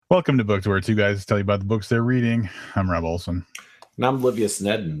Welcome to Books, where two guys tell you about the books they're reading. I'm Rob Olson. And I'm Livius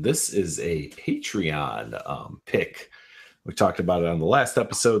Ned, and this is a Patreon pick. We talked about it on the last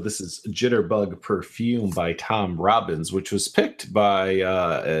episode. This is Jitterbug Perfume by Tom Robbins, which was picked by,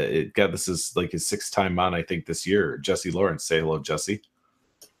 this is like his sixth time on, I think, this year. Jesse Lawrence. Say hello, Jesse.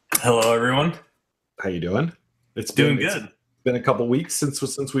 Hello, everyone. How you doing? It's doing good. It's been a couple weeks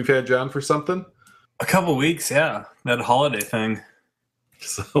since we've had you on for something. A couple weeks, yeah. That holiday thing.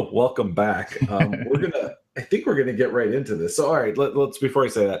 So welcome back. I think we're gonna get right into this. So all right, let's before I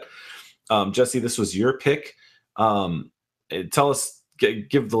say that, Jesse, this was your pick. Tell us,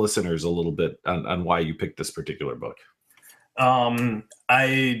 give the listeners a little bit on why you picked this particular book.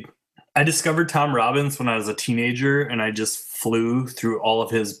 I discovered Tom Robbins when I was a teenager, and I just flew through all of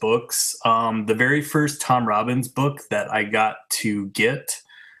his books. The very first Tom Robbins book that I got to get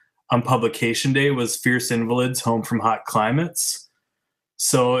on publication day was Fierce Invalids: Home from Hot Climates.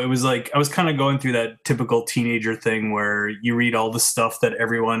 So it was like I was kind of going through that typical teenager thing where you read all the stuff that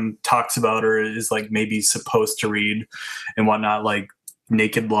everyone talks about or is like maybe supposed to read and whatnot, like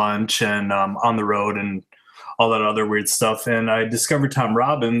Naked Lunch and On the Road and all that other weird stuff. And I discovered Tom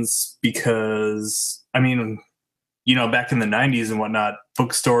Robbins because, I mean, you know, back in the 90s and whatnot,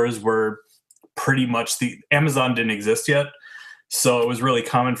 bookstores were pretty much Amazon didn't exist yet. So it was really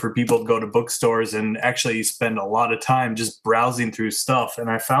common for people to go to bookstores and actually spend a lot of time just browsing through stuff. And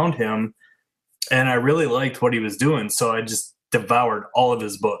I found him and I really liked what he was doing. So I just devoured all of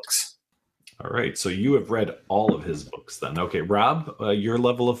his books. All right. So you have read all of his books then. Okay. Rob, your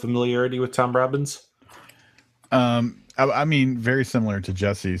level of familiarity with Tom Robbins? I mean, very similar to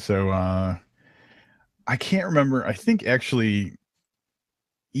Jesse. So I can't remember. I think actually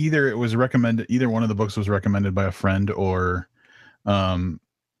either one of the books was recommended by a friend or I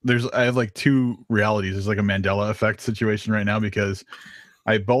have like two realities. There's like a Mandela effect situation right now because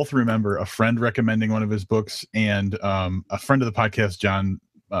I both remember a friend recommending one of his books and a friend of the podcast, John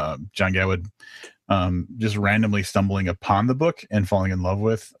Gawad, just randomly stumbling upon the book and falling in love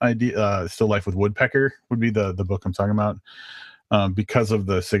with Still Life with Woodpecker would be the book I'm talking about, because of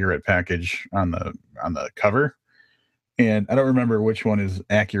the cigarette package on the cover. And I don't remember which one is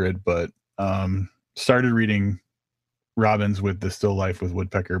accurate, but started reading Robbins with the Still Life with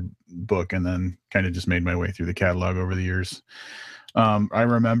Woodpecker book and then kind of just made my way through the catalog over the years. I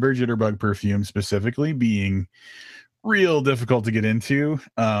remember Jitterbug Perfume specifically being real difficult to get into,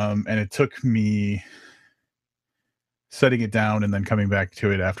 and it took me setting it down and then coming back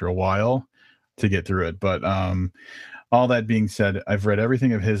to it after a while to get through it. But all that being said, I've read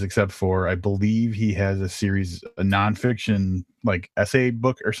everything of his except for I believe he has a series, a nonfiction like essay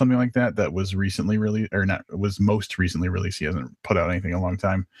book or something like that was recently released, or not, was most recently released. He hasn't put out anything in a long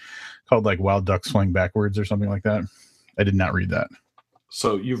time, called like Wild Ducks Flying Backwards or something like that. I did not read that.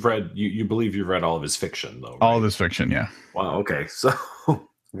 So you believe you've read all of his fiction though, right? All of his fiction, yeah. Wow. Okay. So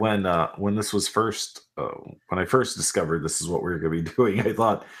when this was first, when I first discovered this is what we were going to be doing,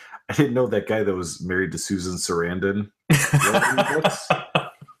 I didn't know that guy that was married to Susan Sarandon.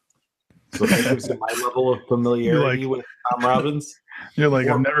 So that gives you my level of familiarity with Tom Robbins. You're like,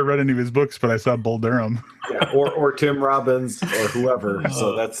 I've never read any of his books, but I saw Bull Durham. Yeah, or Tim Robbins or whoever.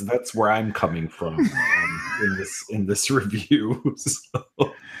 So that's where I'm coming from in this review.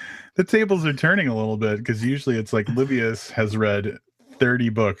 So. The tables are turning a little bit because usually it's like Livius has read 30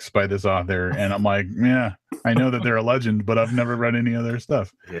 books by this author, and I'm like, yeah, I know that they're a legend, but I've never read any of their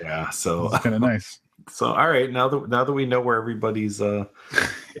stuff. Yeah, so it's kind of nice. So, all right, now that we know where everybody's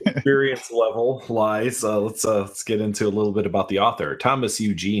experience level lies, let's get into a little bit about the author. Thomas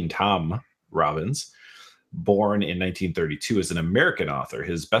Eugene Tom Robbins, born in 1932, is an American author.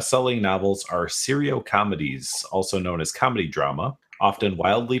 His best-selling novels are serio-comedies, also known as comedy drama, often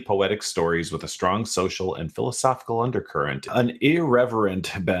wildly poetic stories with a strong social and philosophical undercurrent, an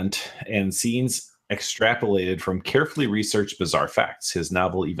irreverent bent, and scenes extrapolated from carefully researched bizarre facts. His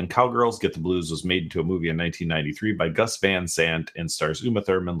novel, Even Cowgirls Get the Blues, was made into a movie in 1993 by Gus Van Sant and stars Uma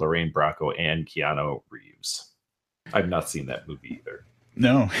Thurman, Lorraine Bracco, and Keanu Reeves. I've not seen that movie either.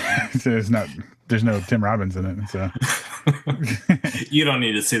 No, there's no Tim Robbins in it. So you don't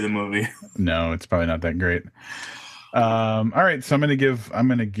need to see the movie. No, it's probably not that great. All right, so I'm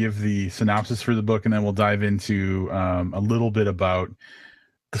gonna give the synopsis for the book, and then we'll dive into a little bit about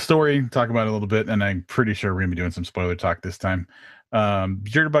the story, talk about it a little bit, and I'm pretty sure we're gonna be doing some spoiler talk this time.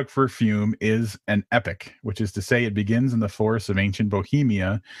 Jitterbug Perfume is an epic, which is to say it begins in the forests of ancient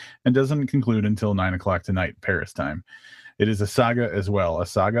Bohemia and doesn't conclude until 9:00 tonight, Paris time. It is a saga as well. A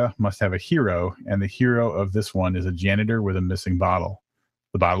saga must have a hero, and the hero of this one is a janitor with a missing bottle.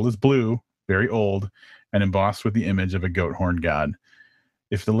 The bottle is blue, very old, and embossed with the image of a goat horn god.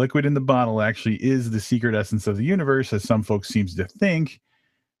 If the liquid in the bottle actually is the secret essence of the universe, as some folks seems to think,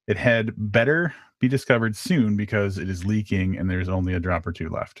 it had better be discovered soon because it is leaking and there's only a drop or two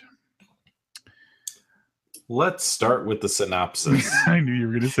left. Let's start with the synopsis. I knew you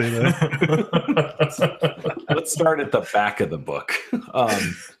were going to say that. Let's start at the back of the book.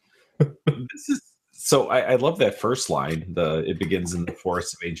 This is so I love that first line. It begins in the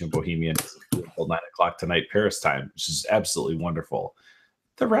forests of ancient Bohemia until 9 o'clock tonight, Paris time, which is absolutely wonderful.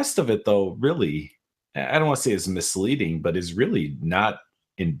 The rest of it, though, really, I don't want to say is misleading, but is really not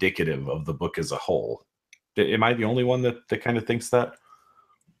indicative of the book as a whole. Am I the only one that kind of thinks that?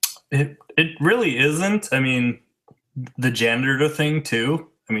 It really isn't. I mean, the janitor thing too.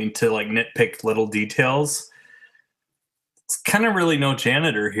 I mean, to like nitpick little details. It's kind of really no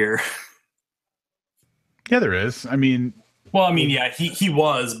janitor here. Yeah, there is. I mean, yeah, he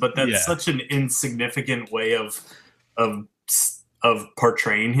was, but that's such an insignificant way of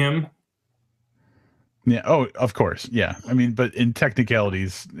portraying him. Yeah. Oh, of course. Yeah. I mean, but in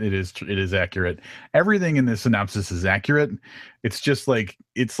technicalities, it is accurate. Everything in this synopsis is accurate. It's just like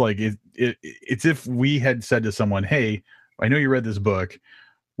it's if we had said to someone, "Hey, I know you read this book.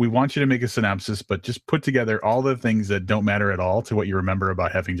 We want you to make a synopsis, but just put together all the things that don't matter at all to what you remember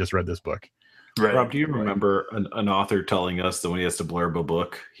about having just read this book." Right. Rob, do you remember an author telling us that when he has to blurb a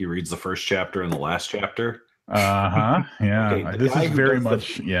book, he reads the first chapter and the last chapter? Yeah. Okay, this is very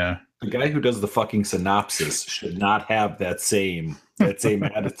much The guy who does the fucking synopsis should not have that same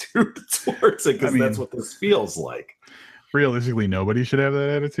attitude towards it, because that's what this feels like. Realistically, nobody should have that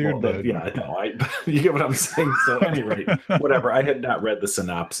attitude. Well, but yeah, no, you get what I'm saying. So, at any rate, whatever. I had not read the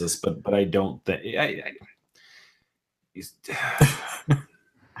synopsis, but I don't think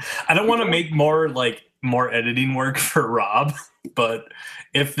I don't want to make more editing work for Rob, but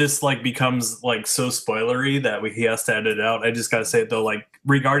if this like becomes like so spoilery that he has to edit it out, I just gotta say it though, like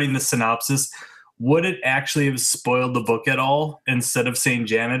regarding the synopsis, would it actually have spoiled the book at all instead of saying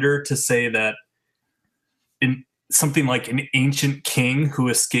janitor to say that in something like an ancient king who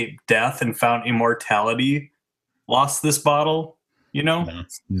escaped death and found immortality lost this bottle? You know?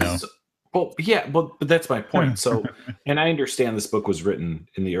 No. Well, yeah, but that's my point. So, and I understand this book was written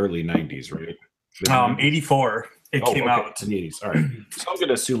in the early 90s, right? 84. It came out in the 80s. All right. So I'm going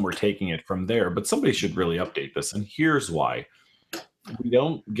to assume we're taking it from there, but somebody should really update this. And here's why. We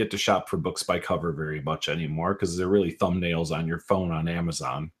don't get to shop for books by cover very much anymore because they're really thumbnails on your phone on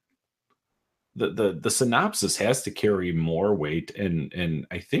Amazon. The synopsis has to carry more weight and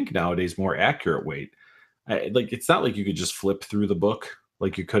I think nowadays more accurate weight. It's not like you could just flip through the book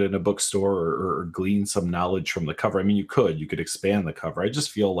like you could in a bookstore or glean some knowledge from the cover. I mean, you could expand the cover. I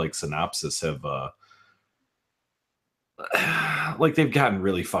just feel like synopsis have they've gotten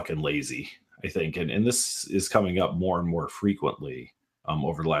really fucking lazy, I think. And this is coming up more and more frequently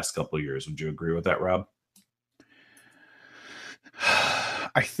over the last couple of years. Would you agree with that, Rob?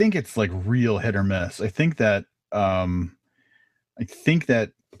 I think it's like real hit or miss. I think that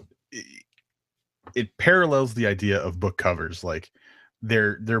it parallels the idea of book covers. Like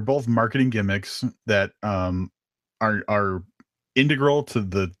they're both marketing gimmicks that are integral to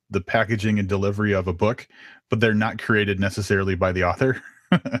the packaging and delivery of a book, but they're not created necessarily by the author.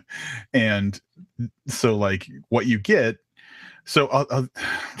 And so like what you get, so I'm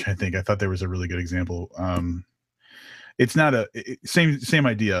trying to think, I thought there was a really good example. It's not same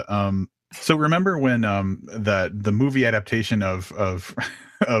idea. So remember when the movie adaptation of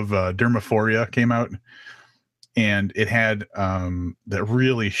Dermaphoria came out, and it had that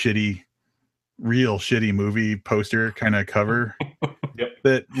real shitty movie poster kind of cover. Yep.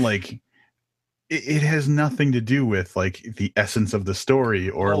 That like it has nothing to do with like the essence of the story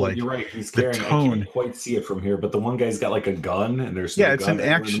or like you're right. He's the carrying, tone. I can't quite see it from here, but the one guy's got like a gun and there's it's an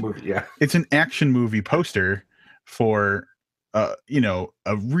action. Yeah, it's an action movie poster for a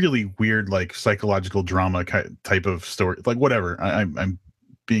really weird like psychological drama type of story, like whatever. I'm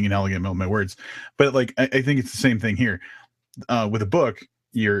being inelegant about my words, but like I think it's the same thing here. With a book,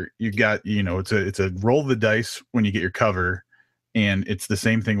 you got it's a roll of the dice when you get your cover, and it's the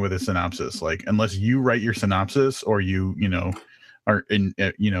same thing with a synopsis. Like unless you write your synopsis or you are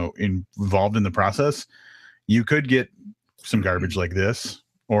involved in the process, you could get some garbage like this,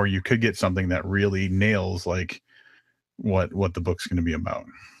 or you could get something that really nails like what the book's going to be about.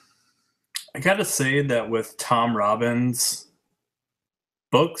 I gotta say that with Tom Robbins'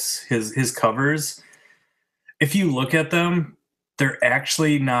 books, his covers, if you look at them, they're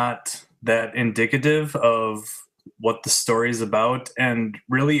actually not that indicative of what the story is about. And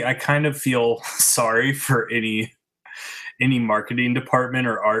really, I kind of feel sorry for any marketing department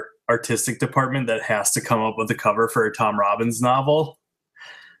or artistic department that has to come up with a cover for a Tom Robbins novel.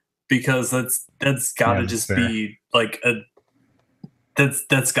 because that's got to just be like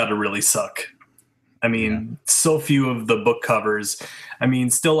that's got to really suck. I mean, so few of the book covers. I mean,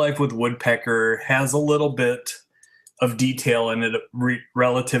 Still Life with Woodpecker has a little bit of detail in it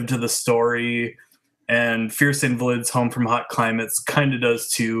relative to the story, and Fierce Invalids, Home from Hot Climates kind of does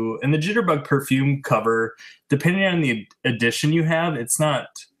too. And the Jitterbug Perfume cover, depending on the edition you have, it's got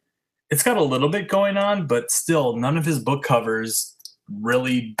a little bit going on, but still none of his book covers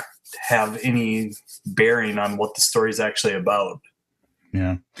really have any bearing on what the story is actually about.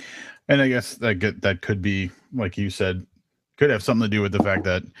 Yeah. And I guess that could be, like you said, could have something to do with the fact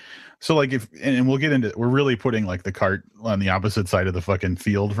that, so like and we'll get into, we're really putting like the cart on the opposite side of the fucking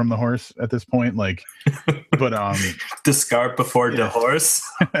field from the horse at this point. Like, but the cart before the horse.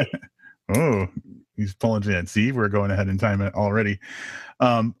 Oh, he's pulling to that. See, we're going ahead in time already.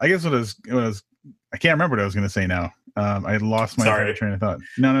 I guess what I I can't remember what I was going to say now. I lost my train of thought.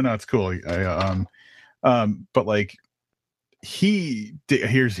 No, it's cool. But like,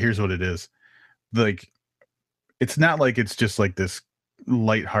 here's what it is. Like, it's not like it's just like this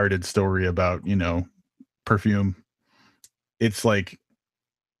lighthearted story about, perfume. It's like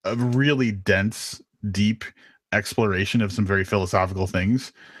a really dense, deep exploration of some very philosophical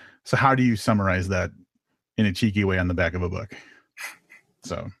things. So how do you summarize that in a cheeky way on the back of a book?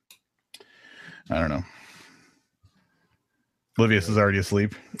 So I don't know. Livius is already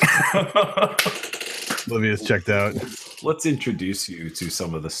asleep. Livius checked out. Let's introduce you to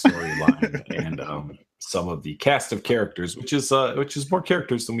some of the storyline and some of the cast of characters, which is more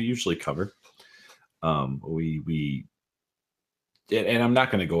characters than we usually cover. We and I'm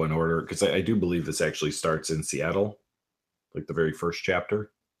not going to go in order because I do believe this actually starts in Seattle, like the very first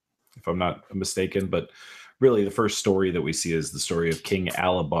chapter, if I'm not mistaken. But really, the first story that we see is the story of King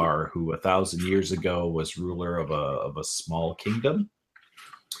Alabar, who 1,000 years ago was ruler of a small kingdom,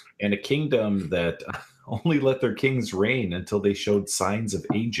 and a kingdom that only let their kings reign until they showed signs of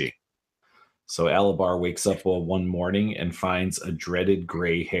aging. So Alabar wakes up one morning and finds a dreaded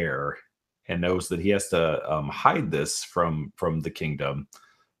gray hair and knows that he has to hide this from the kingdom,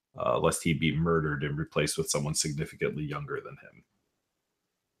 lest he be murdered and replaced with someone significantly younger than him.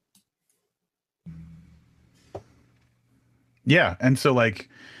 Yeah, and so like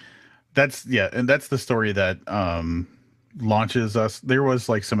that's the story that launches us. There was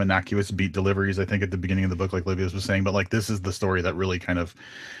like some innocuous beat deliveries, I think, at the beginning of the book, like Livius was saying, but like this is the story that really kind of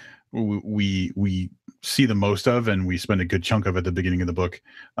we see the most of, and we spend a good chunk of at the beginning of the book.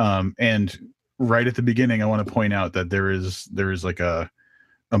 And right at the beginning, I want to point out that there is like a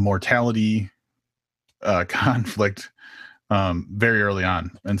mortality conflict very early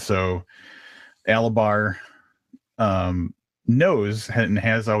on, and so Alabar knows and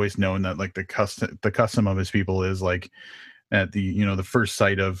has always known that like the custom of his people is like at the the first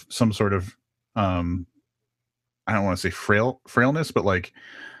sight of some sort of I don't want to say frailness, but like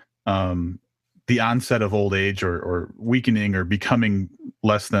the onset of old age or weakening or becoming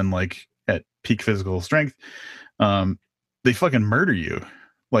less than like at peak physical strength, they fucking murder you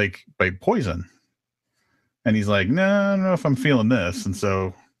like by poison. And he's like, no, I don't know if I'm feeling this, and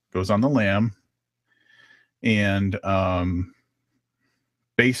so goes on the lam and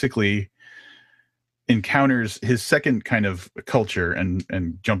basically encounters his second kind of culture,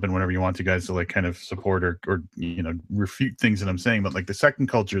 and jump in whenever you want to, guys, to like kind of support or refute things that I'm saying. But like the second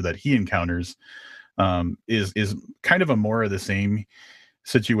culture that he encounters is kind of a more of the same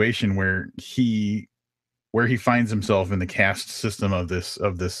situation where he finds himself in the caste system of this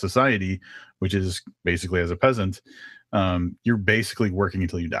society, which is basically, as a peasant, you're basically working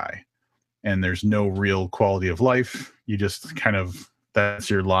until you die, and there's no real quality of life. You just kind of, that's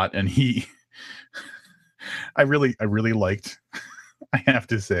your lot. And I really liked, I have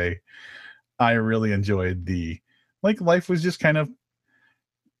to say, I really enjoyed life was just kind of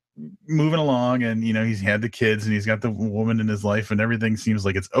moving along, and he's had the kids and he's got the woman in his life and everything seems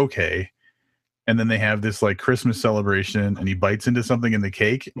like it's okay. And then they have this like Christmas celebration and he bites into something in the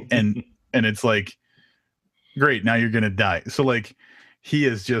cake and it's like, great, now you're going to die. So like he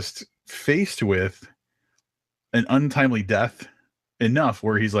is just faced with an untimely death enough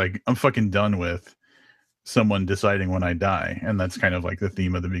where he's like, I'm fucking done with someone deciding when I die. And that's kind of like the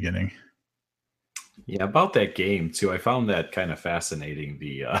theme of the beginning. Yeah, about that game too, I found that kind of fascinating.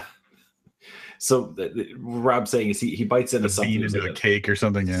 So Rob's saying is he bites into something, into a cake or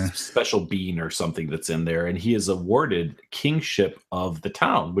something, special bean or something that's in there, and he is awarded kingship of the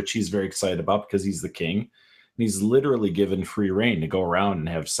town, which he's very excited about because he's the king, and he's literally given free reign to go around and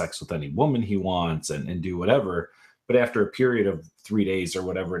have sex with any woman he wants and do whatever. But after a period of 3 days or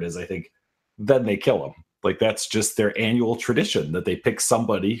whatever it is, I think, then they kill him. Like that's just their annual tradition that they pick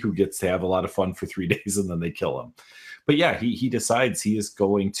somebody who gets to have a lot of fun for 3 days and then they kill him. But yeah, he decides he is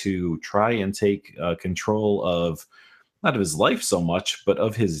going to try and take control of not of his life so much, but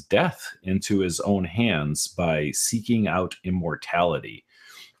of his death into his own hands by seeking out immortality.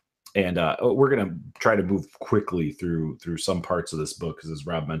 And we're going to try to move quickly through some parts of this book because, as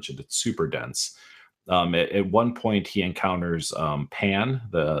Rob mentioned, it's super dense. At one point, he encounters Pan,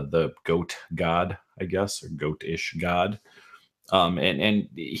 the goat god, I guess, or goat-ish god. And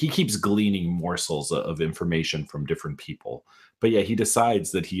he keeps gleaning morsels of information from different people. But yeah, he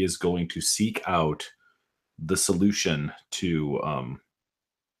decides that he is going to seek out the solution to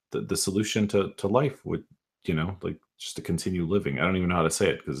the solution to life, would, like just to continue living. I don't even know how to say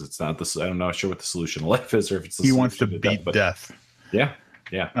it because it's not this. I'm not sure what the solution to life is, or if it's he wants to beat death. Yeah.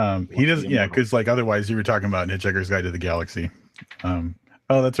 He doesn't. Yeah, because like otherwise you were talking about Hitchhiker's Guide to the Galaxy.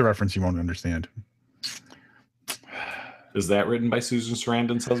 That's a reference you won't understand. Is that written by Susan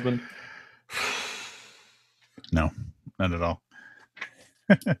Sarandon's husband? No, not at all.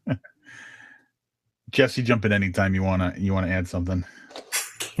 Jesse, jump in anytime you wanna add something.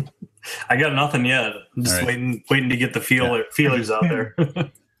 I got nothing yet. I'm just waiting to get the feelers out there.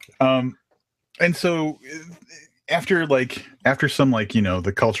 And so after some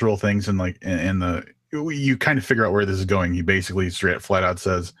the cultural things and you kind of figure out where this is going. He basically flat out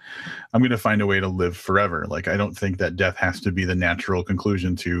says, I'm going to find a way to live forever. Like, I don't think that death has to be the natural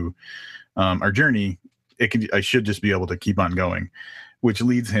conclusion to our journey. I should just be able to keep on going, which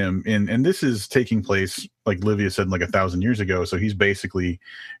leads him in. And this is taking place, like Livia said, like 1,000 years ago. So he's basically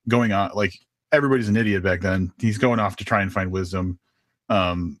going on, like, everybody's an idiot back then. He's going off to try and find wisdom.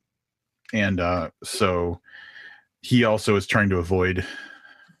 So he also is trying to avoid,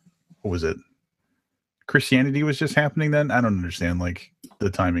 what was it? Christianity was just happening then. I don't understand like the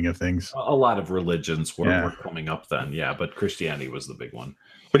timing of things. A lot of religions were coming up then, but Christianity was the big one.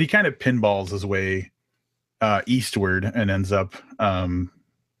 But he kind of pinballs his way eastward and ends up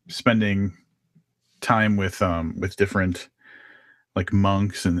spending time with different like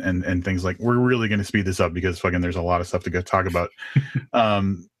monks and things. Like, we're really going to speed this up because there's a lot of stuff to go talk about.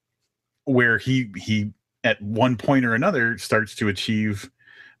 Where he at one point or another starts to achieve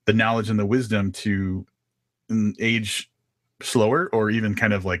the knowledge and the wisdom to age slower, or even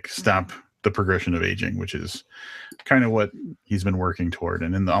kind of like stop the progression of aging, which is kind of what he's been working toward.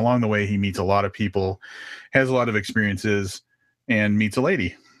 And along the way, he meets a lot of people, has a lot of experiences, and meets a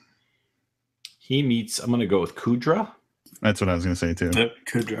lady. I'm going to go with Kudra. That's what I was going to say too. Yep,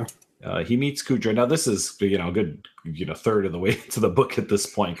 Kudra. He meets Kudra. Now this is, a good, third of the way to the book at this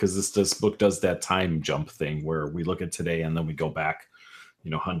point, because this book does that time jump thing where we look at today and then we go back,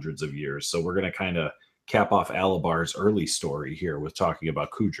 hundreds of years. So we're going to kind of cap off Alabar's early story here with talking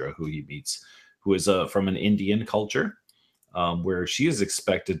about Kudra, who he meets, who is from an Indian culture, where she is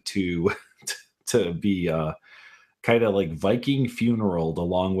expected to be kind of like Viking funeraled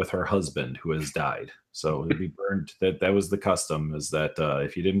along with her husband who has died. So to be burned, that was the custom, is that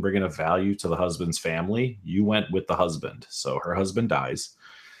if you didn't bring enough value to the husband's family, you went with the husband. So her husband dies,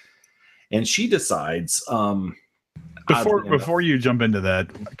 and she decides. Before you jump into that,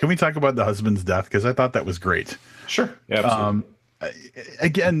 can we talk about the husband's death? Because I thought that was great. Sure. Yeah, absolutely.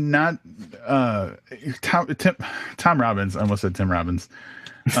 Again, not Tom Robbins. I almost said Tim Robbins.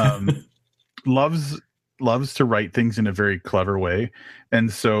 Loves to write things in a very clever way,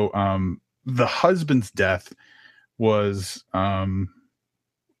 and so the husband's death was at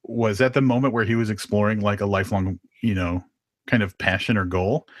the moment where he was exploring like a lifelong, kind of passion or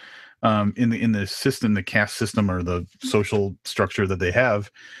goal. In the system, the caste system or the social structure that they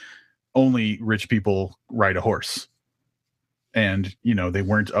have, only rich people ride a horse, and they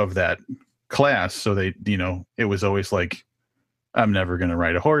weren't of that class, so they it was always like, I'm never gonna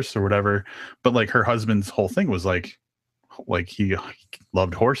ride a horse or whatever. But like her husband's whole thing was like he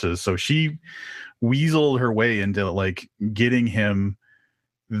loved horses, so she weaseled her way into like getting him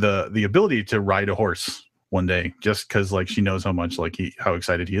the ability to ride a horse one day, just because like she knows how much how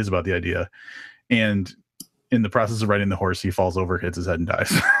excited he is about the idea. And in the process of riding the horse, he falls over, hits his head, and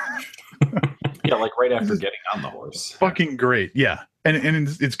dies. Yeah, like right after getting on the horse. Fucking great. Yeah. And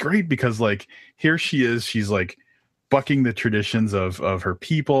it's great because like here she is, she's like bucking the traditions of her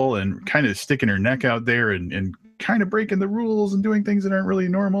people and kind of sticking her neck out there and kind of breaking the rules and doing things that aren't really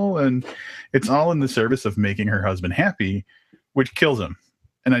normal. And it's all in the service of making her husband happy, which kills him.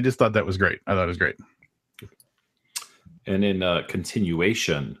 And I just thought that was great. I thought it was great. And in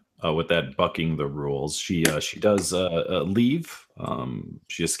continuation with that bucking the rules, she does leave.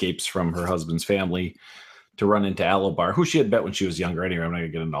 She escapes from her husband's family to run into Alabar, who she had met when she was younger. Anyway, I'm not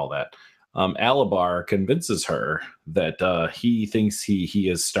going to get into all that. Alabar convinces her that he thinks he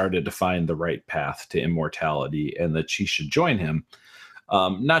has started to find the right path to immortality and that she should join him.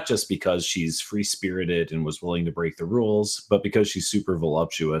 Not just because she's free spirited and was willing to break the rules, but because she's super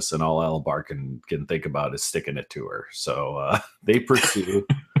voluptuous and all Alabar can think about is sticking it to her. So they pursue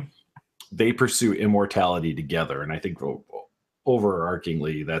immortality together, and I think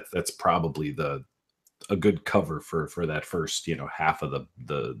overarchingly that's probably a good cover for that first half of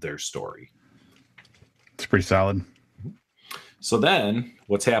their story. It's pretty solid. So then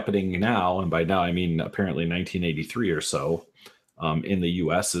what's happening now, and by now I mean apparently 1983 or so, in the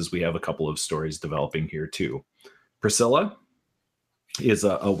US, is we have a couple of stories developing here too. Priscilla is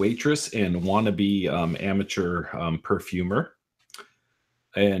a waitress and wannabe amateur perfumer,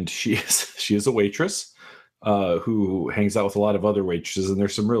 and she is a waitress who hangs out with a lot of other waitresses, and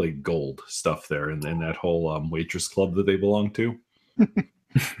there's some really gold stuff there in that whole waitress club that they belong to.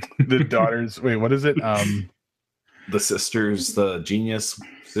 The daughters, wait, what is it? The sisters, the genius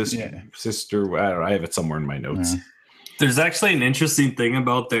sister. I don't know, I have it somewhere in my notes. Yeah. There's actually an interesting thing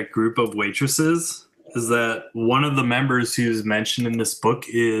about that group of waitresses is that one of the members who's mentioned in this book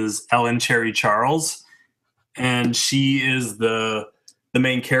is Ellen Cherry Charles, and she is the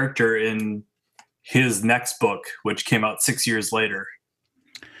main character in his next book, which came out 6 years later.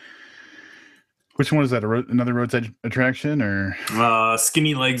 Which one is that? Another roadside attraction, or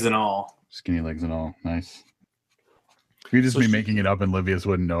Skinny Legs and All? Skinny Legs and All. Nice. We'd just be making it up, and Livius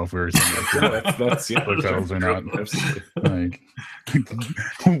wouldn't know if we were saying that. that's book titles or not. Absolutely. Like,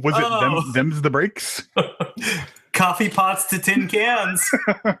 was it them's the breaks? Coffee pots to tin cans.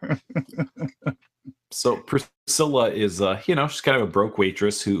 So Priscilla is, she's kind of a broke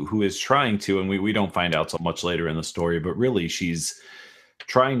waitress who is trying to, and we don't find out so much later in the story, but really she's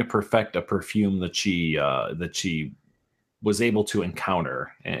trying to perfect a perfume that she was able to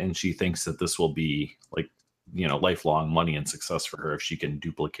encounter, and she thinks that this will be like, lifelong money and success for her if she can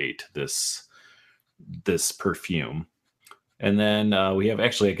duplicate this perfume. And then we have,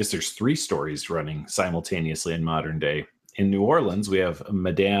 actually, I guess there's 3 stories running simultaneously in modern day. In New Orleans, we have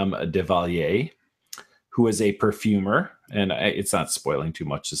Madame Devalier, who is a perfumer, and it's not spoiling too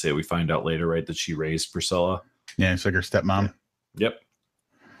much to say. We find out later, right, that she raised Priscilla. Yeah, it's like her stepmom. Yeah. Yep.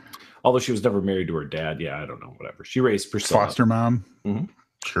 Although she was never married to her dad. Yeah, I don't know, whatever. She raised Priscilla. Foster mom. Mm-hmm.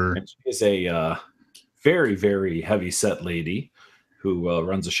 Sure. And she is a very, very heavy-set lady who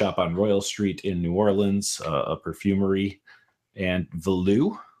runs a shop on Royal Street in New Orleans, a perfumery, and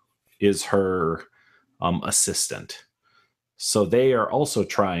Valou is her assistant. So they are also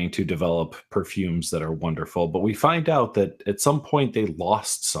trying to develop perfumes that are wonderful, but we find out that at some point they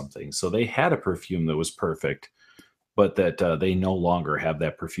lost something. So they had a perfume that was perfect, but that they no longer have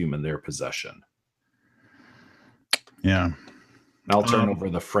that perfume in their possession. Yeah. I'll turn over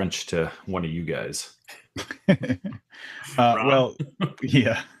the French to one of you guys. Well,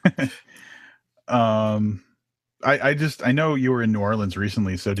 yeah. I know you were in New Orleans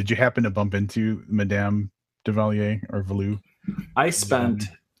recently, so did you happen to bump into Madame Devalier or Valou? I spent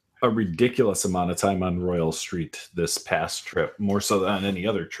a ridiculous amount of time on Royal Street this past trip, more so than any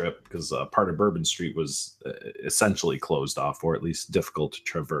other trip, because part of Bourbon Street was essentially closed off, or at least difficult to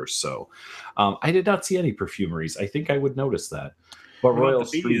traverse. So I did not see any perfumeries. I think I would notice that. But Royal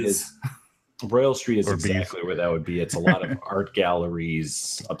Street is exactly where that would be. It's a lot of art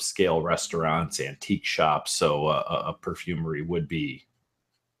galleries, upscale restaurants, antique shops. So a perfumery would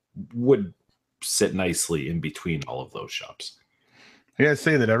sit nicely in between all of those shops. I gotta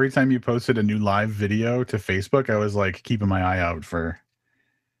say that every time you posted a new live video to Facebook, I was like keeping my eye out for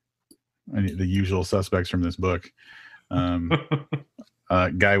the usual suspects from this book.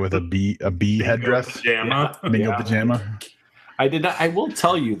 Guy with a bee headdress, bingo pajama. I did not. I will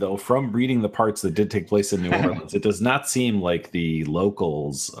tell you though, from reading the parts that did take place in New Orleans, it does not seem like the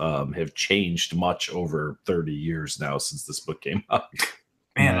locals have changed much over 30 years now since this book came out.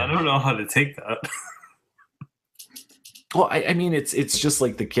 Man, I don't know how to take that. Well, I mean, it's just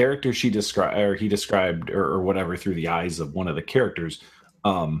like the character he described or whatever through the eyes of one of the characters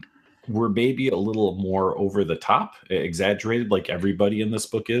were maybe a little more over the top, exaggerated, like everybody in this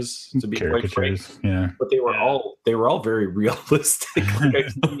book is, to be quite frank. Yeah, but they were all very realistic. Like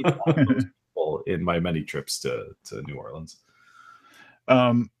I've seen all those people in my many trips to New Orleans.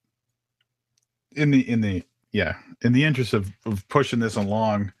 In the interest of pushing this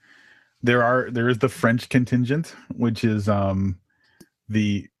along, there is the French contingent, which is I'm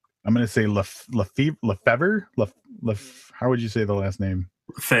going to say Lefebvre. How would you say the last name?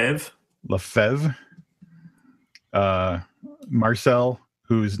 Lefebvre. Marcel,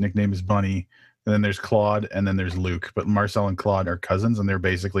 whose nickname is Bunny, and then there's Claude, and then there's Luke. But Marcel and Claude are cousins, and they're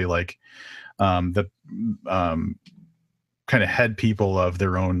basically like the kind of head people of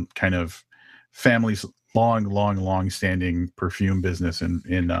their own kind of family's long standing perfume business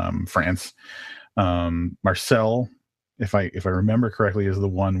in France. Marcel, if I remember correctly, is the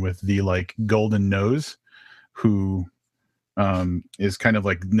one with the like golden nose, who is kind of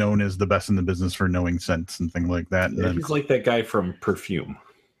like known as the best in the business for knowing scents and things like that. Yeah, he's like that guy from Perfume.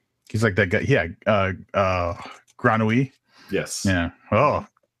 He's like that guy. Yeah. Grenouille. Yes. Yeah. Oh,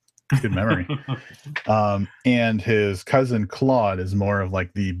 good memory. And his cousin Claude is more of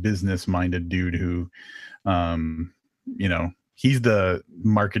like the business minded dude who, he's the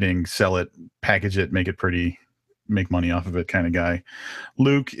marketing, sell it, package it, make it pretty, make money off of it kind of guy.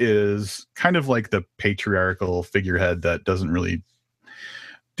 Luke is kind of like the patriarchal figurehead that doesn't really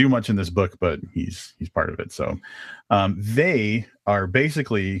do much in this book, but he's part of it. So they are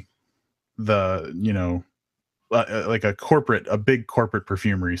basically the, like a big corporate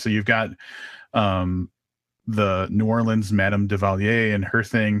perfumery. So you've got the New Orleans Madame Duvalier and her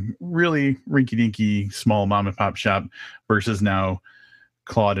thing, really rinky-dinky small mom and pop shop, versus now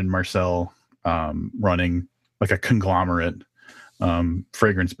Claude and Marcel running like a conglomerate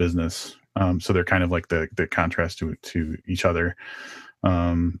fragrance business. So they're kind of like the contrast to each other.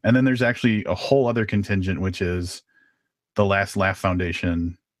 And then there's actually a whole other contingent, which is the Last Laugh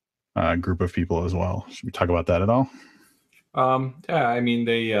Foundation group of people as well. Should we talk about that at all? Yeah, I mean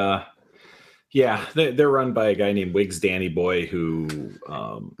they're run by a guy named Wiggs Danny Boy who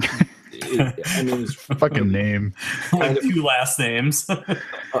his fucking name, like two last names. a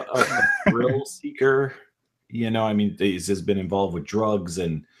thrill seeker, he's been involved with drugs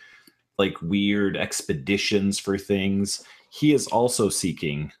and like weird expeditions for things. He is also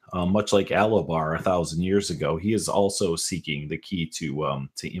seeking, much like Alabar 1,000 years ago, he is also seeking the key to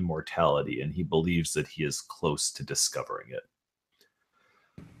immortality, and he believes that he is close to discovering it.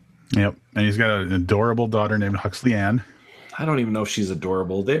 Yep, and he's got an adorable daughter named Huxley Ann. I don't even know if she's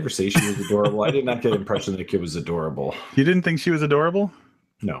adorable. Did they ever say she was adorable? I did not get the impression that the kid was adorable. You didn't think she was adorable?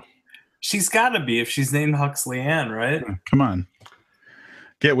 No. She's got to be if she's named Huxley Ann, right? Come on.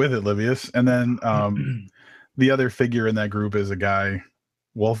 Get with it, Livius. And then the other figure in that group is a guy,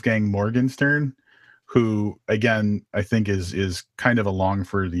 Wolfgang Morgenstern, who, again, I think is kind of along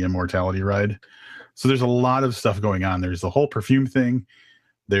for the immortality ride. So there's a lot of stuff going on. There's the whole perfume thing.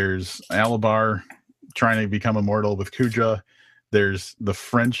 There's Alabar trying to become immortal with Kudra. There's the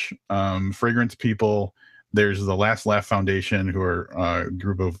French fragrance people. There's the Last Laugh Foundation, who are a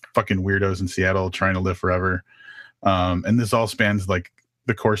group of fucking weirdos in Seattle trying to live forever. And this all spans like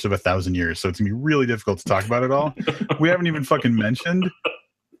the course of 1,000 years. So it's gonna be really difficult to talk about it all. We haven't even fucking mentioned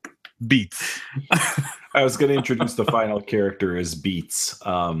Beats. I was going to introduce the final character as Beats.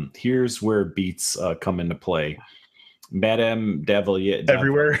 Here's where Beats come into play. Madame Davalier.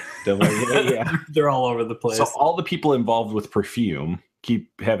 Everywhere. Davalier, yeah. They're all over the place. So all the people involved with perfume keep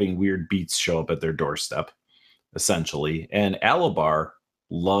having weird Beats show up at their doorstep, essentially. And Alabar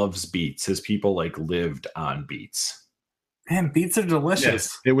loves Beats. His people like lived on Beats. Man, Beets are delicious.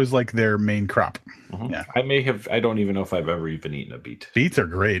 Yes, it was like their main crop. Mm-hmm. Yeah. I don't even know if I've ever even eaten a beet. Beets are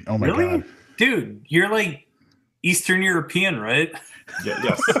great. Oh my God. Dude, you're like Eastern European, right?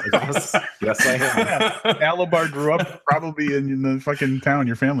 Yes, yes, I am. Alabar grew up probably in the fucking town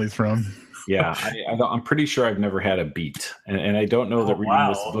your family's from. Yeah, I'm pretty sure I've never had a beet. And I don't know that reading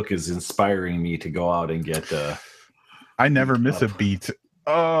this book is inspiring me to go out and get I never miss a beet.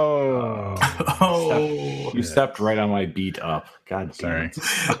 Oh, you stepped right on my beat up. God, sorry.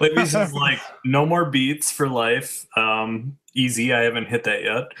 Ladies is like, no more beats for life. Easy. I haven't hit that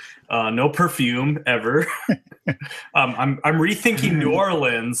yet. No perfume ever. I'm rethinking New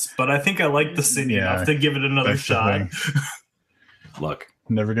Orleans, but I think I like the city enough to give it another shot. Look,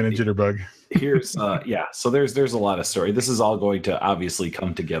 never gonna jitterbug. Here's so there's a lot of story. This is all going to obviously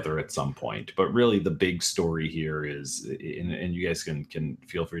come together at some point, but really the big story here is, and you guys can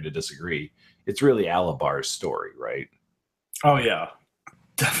feel free to disagree, it's really Alabar's story, right? Oh yeah,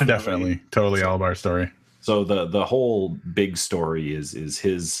 definitely totally Alabar's story. So the whole big story is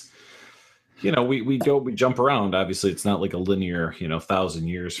his. We jump around. Obviously, it's not like a linear 1,000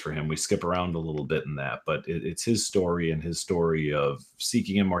 years for him. We skip around a little bit in that, but it's his story, and his story of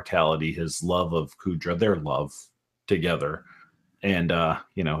seeking immortality, his love of Kudra, their love together, and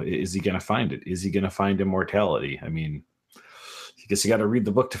is he going to find it? Is he going to find immortality? I mean, I guess you got to read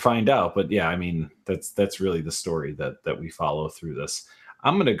the book to find out. But yeah, I mean, that's really the story that we follow through this.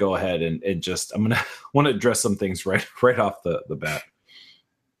 I'm going to go ahead and just want to address some things right off the bat.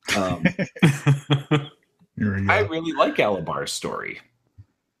 I really like Alabar's story.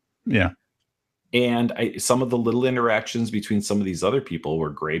 Yeah. And some of the little interactions between some of these other people were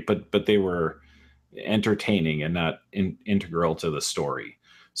great, but they were entertaining and not integral to the story.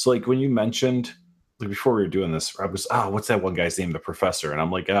 So like when you mentioned, like before we were doing this, I was, what's that one guy's name, the professor? And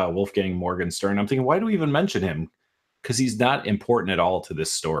I'm like, Wolfgang Morgenstern. I'm thinking, why do we even mention him? Because he's not important at all to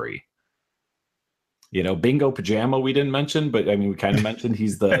this story. You know, Bingo Pajama we didn't mention, but I mean, we kind of mentioned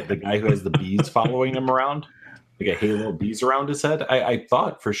he's the guy who has the bees following him around, like a halo of bees around his head. I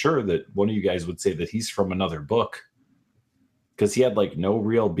thought for sure that one of you guys would say that he's from another book, because he had like no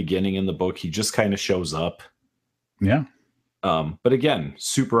real beginning in the book. He just kind of shows up. Yeah. But again,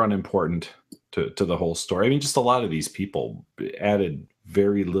 super unimportant to the whole story. I mean, just a lot of these people added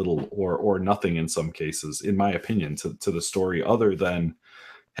very little or nothing in some cases, in my opinion, to the story, other than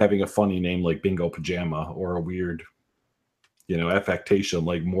having a funny name like Bingo Pajama or a weird, affectation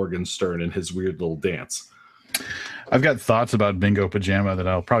like Morgenstern and his weird little dance. I've got thoughts about Bingo Pajama that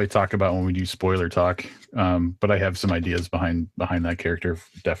I'll probably talk about when we do spoiler talk. But I have some ideas behind that character,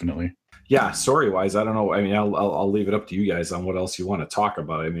 definitely. Yeah, story-wise, I don't know. I mean, I'll leave it up to you guys on what else you want to talk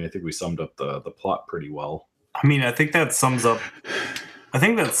about. I mean, I think we summed up the plot pretty well. I mean, I think that sums up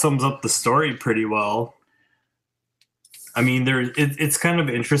the story pretty well. I mean, it's kind of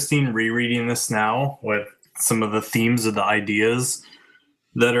interesting rereading this now with some of the themes of the ideas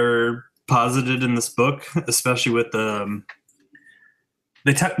that are posited in this book, especially with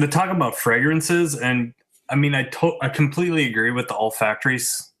they talk about fragrances, and I mean, I completely agree with the olfactory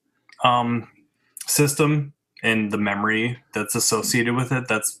system and the memory that's associated with it.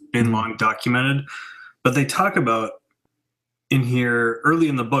 That's been long documented, but they talk about in here early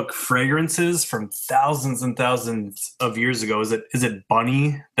in the book fragrances from thousands and thousands of years ago. Is it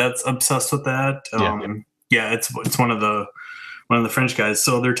Bunny that's obsessed with that? Yeah, it's one of the French guys.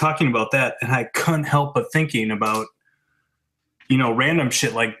 So they're talking about that, and I couldn't help but thinking about random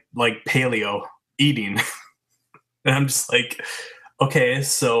shit like paleo eating. And I'm just like, okay,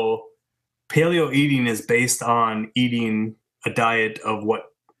 so paleo eating is based on eating a diet of what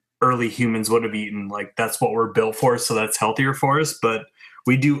early humans would have eaten. Like, that's what we're built for, so that's healthier for us. But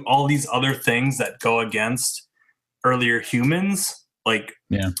we do all these other things that go against earlier humans, like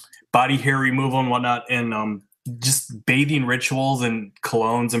body hair removal and whatnot, and just bathing rituals and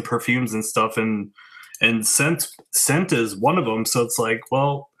colognes and perfumes and stuff, and scent is one of them. So it's like,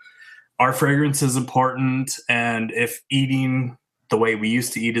 well, our fragrance is important, and if eating the way we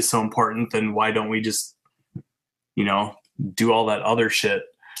used to eat is so important, then why don't we just do all that other shit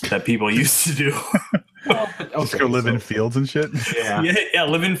that people used to do? Just go live in fields and shit. Yeah,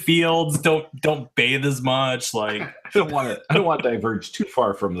 live in fields. Don't bathe as much. Like, I don't want to diverge too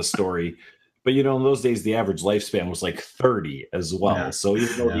far from the story, but in those days the average lifespan was like 30 as well. Yeah. So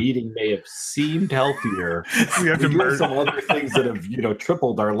even though the eating may have seemed healthier, we have to do some other things that have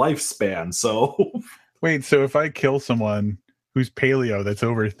tripled our lifespan. So wait, so if I kill someone who's paleo that's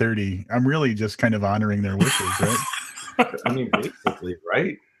over 30, I'm really just kind of honoring their wishes, right? I mean, basically,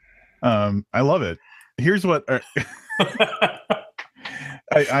 right? I love it. Here's what it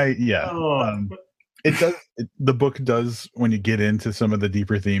does. The book does, when you get into some of the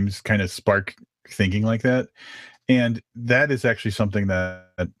deeper themes, kind of spark thinking like that. And that is actually something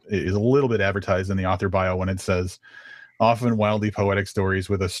that is a little bit advertised in the author bio when it says, often wildly poetic stories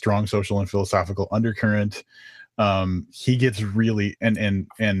with a strong social and philosophical undercurrent. He gets really, and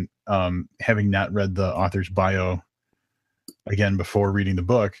having not read the author's bio again before reading the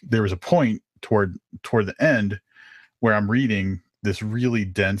book, there was a point toward the end where I'm reading this really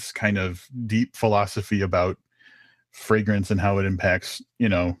dense kind of deep philosophy about fragrance and how it impacts,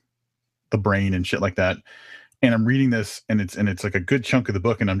 the brain and shit like that. And I'm reading this, and it's like a good chunk of the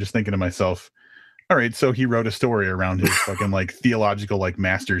book, and I'm just thinking to myself, all right, so he wrote a story around his fucking like theological like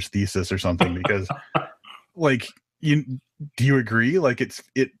master's thesis or something, because like, do you agree? Like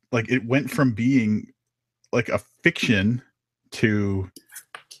it went from being like a fiction to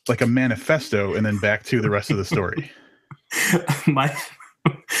like a manifesto, and then back to the rest of the story.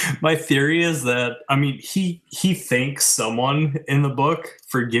 My theory is that, I mean, he thanks someone in the book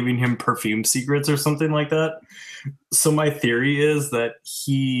for giving him perfume secrets or something like that. So my theory is that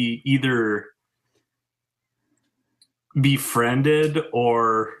he either befriended,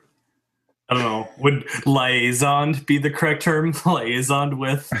 or I don't know, would liaison be the correct term? Liaison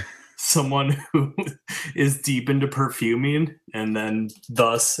with someone who is deep into perfuming, and then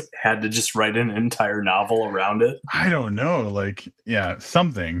thus had to just write an entire novel around it. I don't know, like, yeah,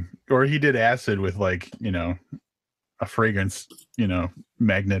 something. Or he did acid with like, a fragrance,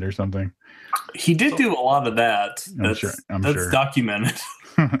 magnet or something. He did do a lot of that. I'm sure. That's documented.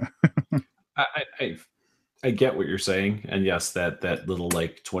 I get what you're saying, and yes, that little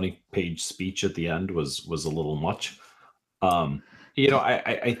like 20-page speech at the end was a little much.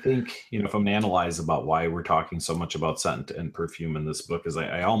 I think, if I'm gonna analyze about why we're talking so much about scent and perfume in this book, is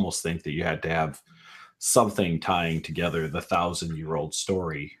I almost think that you had to have something tying together the 1,000-year-old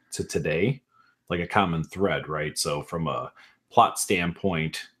story to today, like a common thread, right? So from a plot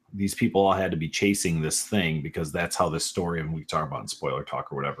standpoint, these people all had to be chasing this thing because that's how this story, and we talk about in spoiler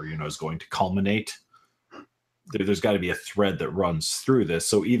talk or whatever, is going to culminate. There's got to be a thread that runs through this.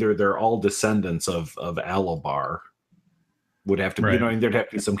 So either they're all descendants of Alabar, would have to be, Right. there'd have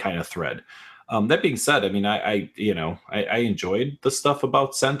to be some kind of thread. That being said, I mean, I enjoyed the stuff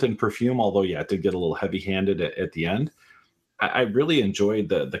about scent and perfume, although it did get a little heavy-handed at the end. I really enjoyed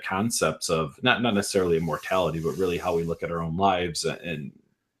the concepts of not necessarily immortality, but really how we look at our own lives and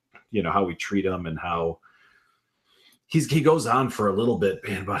how we treat them, and how he goes on for a little bit,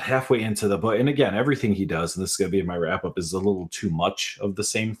 man, about halfway into the book. And again, everything he does, and this is going to be my wrap up, is a little too much of the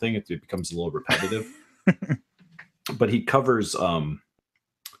same thing. It becomes a little repetitive. But he covers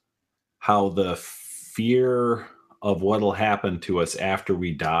how the fear of what'll happen to us after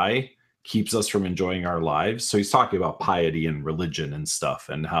we die keeps us from enjoying our lives. So he's talking about piety and religion and stuff,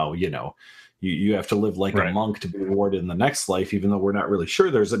 and how, you have to live like Right. a monk to be rewarded in the next life, even though we're not really sure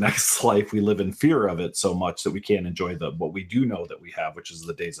there's a next life. We live in fear of it so much that we can't enjoy what we do know that we have, which is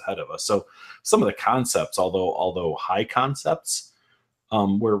the days ahead of us. So some of the concepts, although high concepts,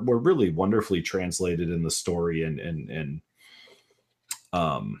 were really wonderfully translated in the story and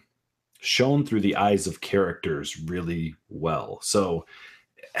shown through the eyes of characters really well. So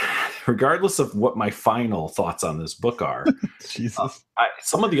regardless of what my final thoughts on this book are, Jesus.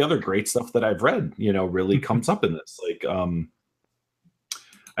 some of the other great stuff that I've read, really comes up in this. Like,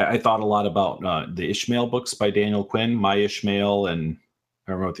 I thought a lot about the Ishmael books by Daniel Quinn, My Ishmael, and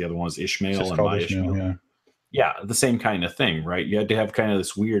I remember what the other one was, Ishmael Just and called My Ishmael, Ishmael. yeah. Yeah, the same kind of thing, right? You had to have kind of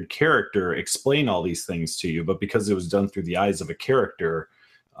this weird character explain all these things to you, but because it was done through the eyes of a character,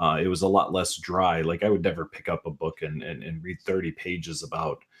 it was a lot less dry. Like, I would never pick up a book and read 30 pages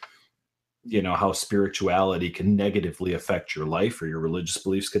about, how spirituality can negatively affect your life, or your religious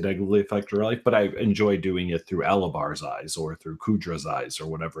beliefs can negatively affect your life. But I enjoy doing it through Alabar's eyes or through Kudra's eyes or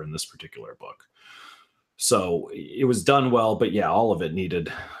whatever in this particular book. So it was done well, but all of it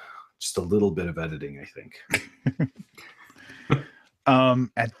needed just a little bit of editing, I think.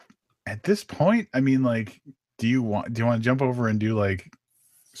 At this point, I mean, like, do you want to jump over and do like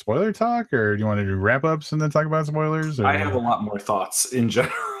spoiler talk, or do you want to do wrap ups and then talk about spoilers? Or... I have a lot more thoughts in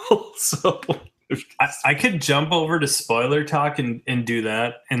general, so I could jump over to spoiler talk and do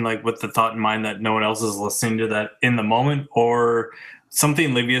that, and like with the thought in mind that no one else is listening to that in the moment, or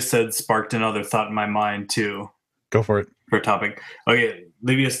something Livia said sparked another thought in my mind too. Go for it. For a topic. Okay,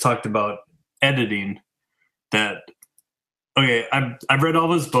 Livia's talked about editing. I've read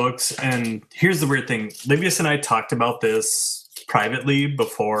all his books, and here's the weird thing. Livius and I talked about this privately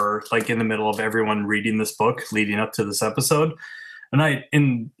before, like in the middle of everyone reading this book leading up to this episode.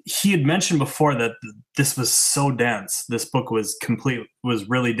 And he had mentioned before that this was so dense. This book was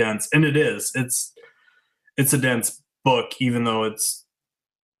really dense. And it is. It's a dense book, even though it's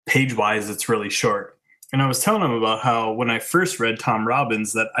page-wise, it's really short. And I was telling him about how when I first read Tom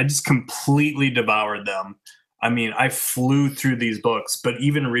Robbins, that I just completely devoured them. I mean, I flew through these books, but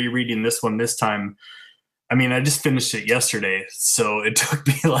even rereading this one this time, I mean, I just finished it yesterday. So it took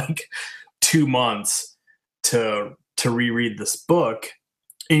me like 2 months to reread this book.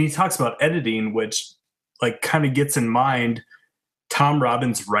 And he talks about editing, which like kind of gets in mind Tom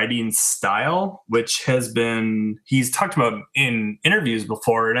Robbins' writing style, which he's talked about in interviews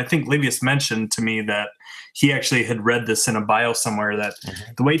before. And I think Livius mentioned to me that he actually had read this in a bio somewhere, that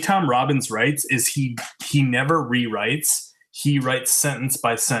the way Tom Robbins writes is he never rewrites. He writes sentence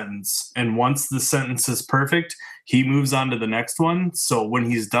by sentence. And once the sentence is perfect, he moves on to the next one. So when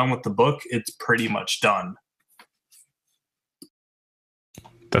he's done with the book, it's pretty much done.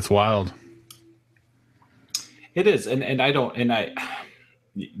 That's wild. It is,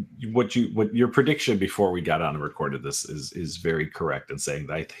 what your prediction before we got on and recorded this is very correct in saying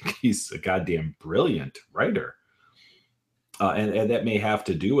that I think he's a goddamn brilliant writer, and that may have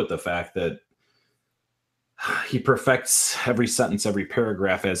to do with the fact that he perfects every sentence, every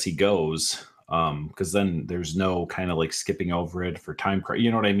paragraph as he goes, because then there's no kind of like skipping over it for time.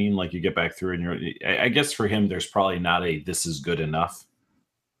 You know what I mean? Like you get back through, and I guess for him, there's probably not a "this is good enough."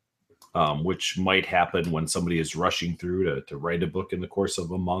 Which might happen when somebody is rushing through to write a book in the course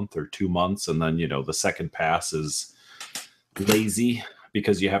of a month or 2 months. And then, the second pass is lazy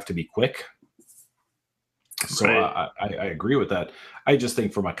because you have to be quick. So Right. I agree with that. I just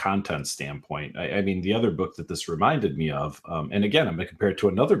think from a content standpoint, I mean, the other book that this reminded me of, and again, I'm going to compare it to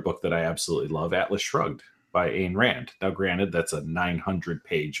another book that I absolutely love, Atlas Shrugged by Ayn Rand. Now, granted, that's a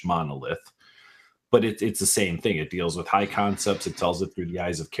 900-page monolith, but it's the same thing. It deals with high concepts. It tells it through the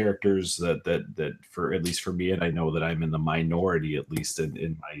eyes of characters that for, at least for me, and I know that I'm in the minority, at least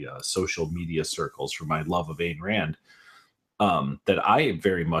in my social media circles, for my love of Ayn Rand, that I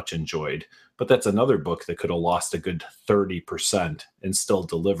very much enjoyed. But that's another book that could have lost a good 30% and still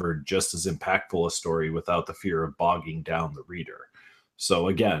delivered just as impactful a story without the fear of bogging down the reader. So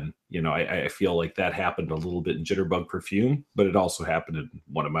again, I feel like that happened a little bit in Jitterbug Perfume, but it also happened in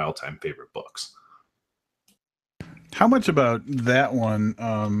one of my all-time favorite books. How much about that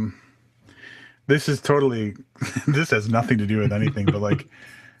one? This is totally, this has nothing to do with anything, but like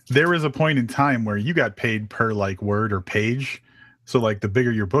there was a point in time where you got paid per like word or page. So like the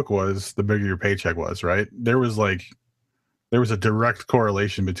bigger your book was, the bigger your paycheck was, right? There was a direct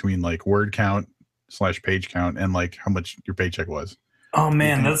correlation between like word count / page count and like how much your paycheck was. Oh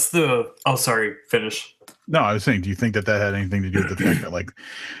man, sorry, finish. No, I was saying, do you think that had anything to do with the fact that like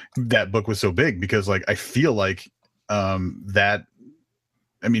that book was so big? Because like I feel like that,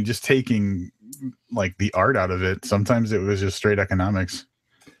 I mean, just taking like the art out of it, sometimes it was just straight economics.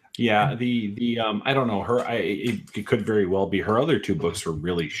 Yeah, the I don't know, it could very well be her other two books were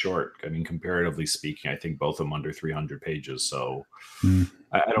really short. I mean, comparatively speaking, I think both of them under 300 pages. So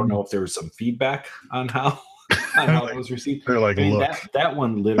I don't know if there was some feedback on how it was received. They're like, I mean, look, that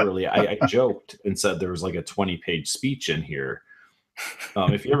one literally, I joked and said there was like a 20-page speech in here.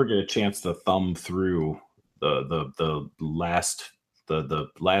 If you ever get a chance to thumb through the last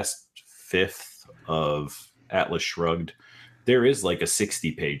fifth of Atlas Shrugged, there is like a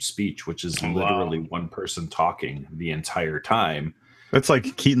 60-page speech, which is literally one person talking the entire time. That's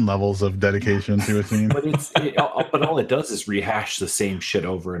like Keaton levels of dedication to a theme. But all it does is rehash the same shit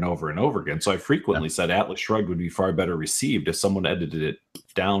over and over and over again. So I frequently said Atlas Shrugged would be far better received if someone edited it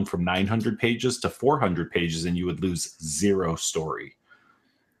down from 900 pages to 400 pages and you would lose zero story.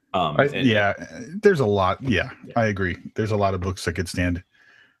 There's a lot. Yeah, I agree. There's a lot of books that could stand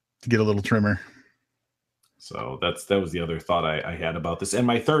to get a little trimmer. So that was the other thought I had about this. And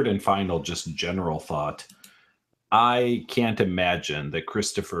my third and final just general thought, I can't imagine that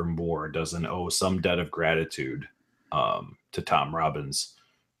Christopher Moore doesn't owe some debt of gratitude to Tom Robbins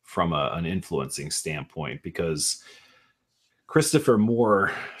from an influencing standpoint, because Christopher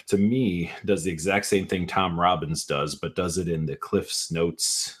Moore, to me, does the exact same thing Tom Robbins does, but does it in the Cliff's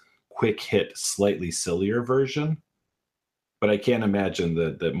Notes quick hit, slightly sillier version. But I can't imagine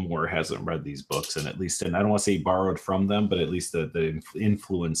that Moore hasn't read these books, and I don't want to say he borrowed from them, but at least that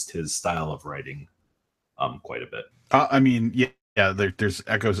influenced his style of writing quite a bit. I mean, yeah, there's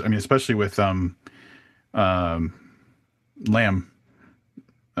echoes. I mean, especially with Lamb,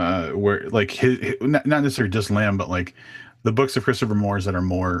 where like his not necessarily just Lamb, but like the books of Christopher Moore's that are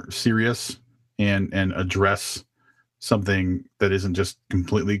more serious and address something that isn't just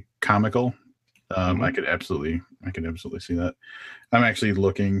completely comical. I could absolutely see that. I'm actually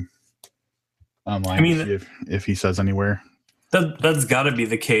looking online to see if he says anywhere. That's got to be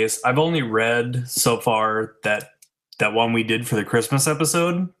the case. I've only read so far that one we did for the Christmas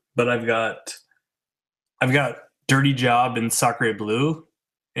episode, but I've got Dirty Job and Sacre Bleu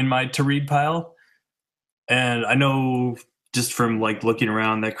in my to read pile, and I know just from like looking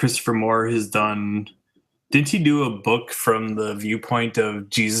around that Christopher Moore has done. Didn't he do a book from the viewpoint of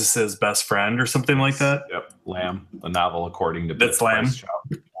Jesus's best friend or something like that? Yep, Lamb, a novel according to that's Lamb.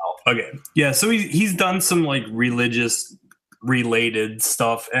 Okay, yeah. So he's done some like religious related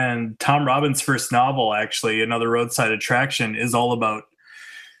stuff, and Tom Robbins' first novel, actually, Another Roadside Attraction, is all about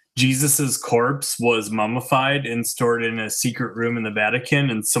Jesus's corpse was mummified and stored in a secret room in the Vatican,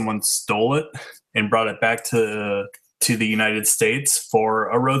 and someone stole it and brought it back to the United States for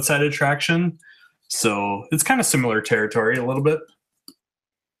a roadside attraction. So it's kind of similar territory a little bit.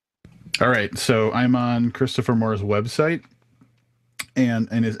 All right. So I'm on Christopher Moore's website, and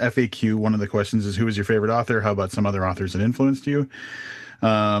in his FAQ, one of the questions is, who is your favorite author? How about some other authors that influenced you?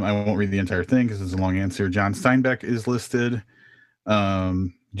 I won't read the entire thing because it's a long answer. John Steinbeck is listed.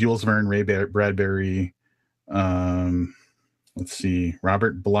 Jules Verne, Ray Bradbury. Let's see.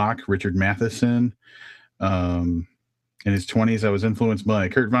 Robert Bloch, Richard Matheson. In his 20s, I was influenced by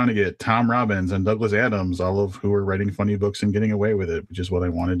Kurt Vonnegut, Tom Robbins, and Douglas Adams, all of who were writing funny books and getting away with it, which is what I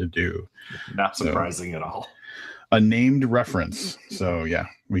wanted to do. Not surprising at all. A named reference. So yeah,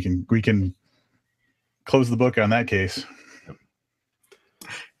 we can close the book on that case.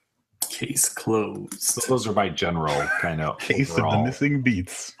 Case closed. Those are my general kind of case overall. Of the missing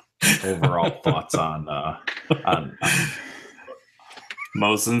beats. overall thoughts on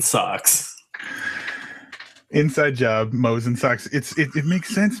Moe's and Socks. Inside Job, Moe's and Socks. It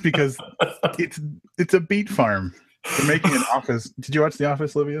makes sense because it's a beet farm. They're making an office. Did you watch The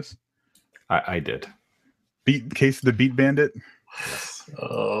Office, Livius? I did. Case of the Beat Bandit. Yes.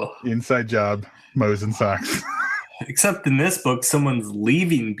 Oh. Inside Job, Moe's and Socks. Except in this book, someone's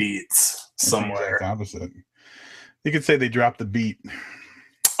leaving beats somewhere. It's opposite. You could say they dropped the beat.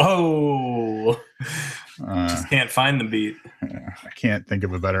 Oh, just can't find the beat. I can't think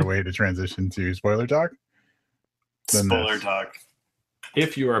of a better way to transition to spoiler talk. Spoiler talk.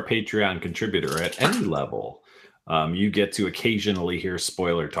 If you are a Patreon contributor at any level, you get to occasionally hear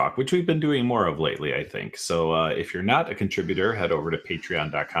spoiler talk, which we've been doing more of lately, I think. So if you're not a contributor, head over to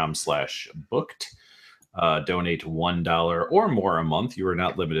patreon.com/booked. Donate $1 or more a month. You are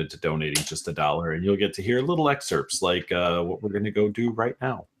not limited to donating just $1, and you'll get to hear little excerpts like what we're going to go do right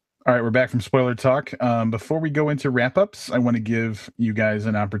now. All right, we're back from spoiler talk. Before we go into wrap-ups, I want to give you guys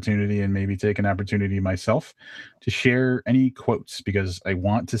an opportunity, and maybe take an opportunity myself, to share any quotes, because I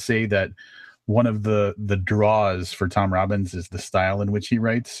want to say that one of the draws for Tom Robbins is the style in which he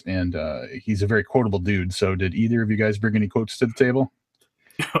writes, and he's a very quotable dude. So did either of you guys bring any quotes to the table?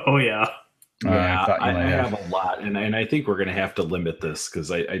 Oh, yeah. Yeah, I have a lot, and I think we're going to have to limit this because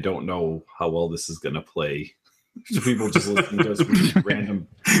I don't know how well this is going to play. People just listening to us read random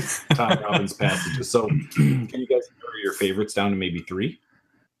Tom Robbins passages. So, can you guys narrow your favorites down to maybe 3?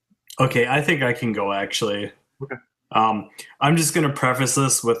 Okay, I think I can go, actually. Okay. I'm just going to preface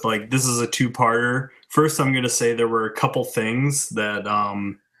this with, like, this is a 2-parter. First, I'm going to say there were a couple things that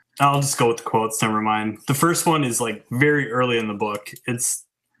I'll just go with the quotes. Never mind. The first one is, like, very early in the book.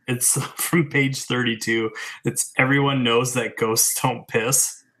 It's from page 32. It's everyone knows that ghosts don't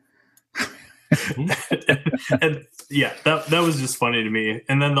piss. and yeah, that was just funny to me.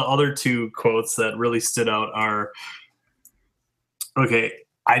 And then the other 2 quotes that really stood out are, okay,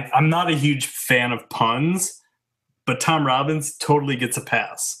 I'm not a huge fan of puns, but Tom Robbins totally gets a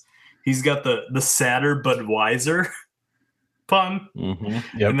pass. He's got the sadder but wiser pun. Mm-hmm.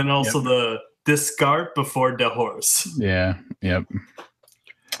 Yep, and then also the discard before the horse. Yeah.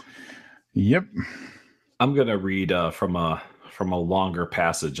 Yep. I'm gonna read from a longer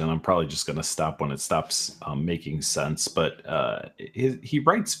passage, and I'm probably just gonna stop when it stops making sense. But he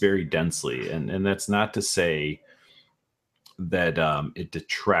writes very densely, and that's not to say that it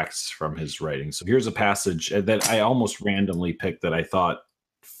detracts from his writing. So here's a passage that I almost randomly picked that I thought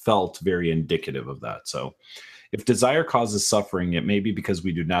felt very indicative of that. So, if desire causes suffering, it may be because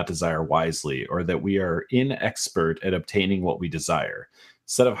we do not desire wisely, or that we are inexpert at obtaining what we desire.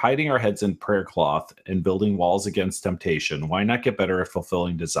 Instead of hiding our heads in prayer cloth and building walls against temptation, why not get better at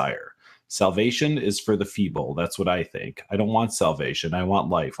fulfilling desire? Salvation is for the feeble. That's what I think. I don't want salvation. I want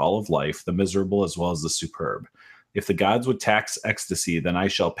life, all of life, the miserable as well as the superb. If the gods would tax ecstasy, then I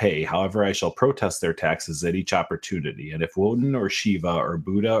shall pay. However, I shall protest their taxes at each opportunity. And if Woden or Shiva or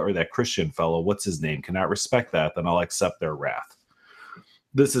Buddha or that Christian fellow, what's his name, cannot respect that, then I'll accept their wrath.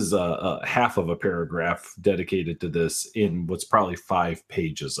 This is a half of a paragraph dedicated to this in what's probably 5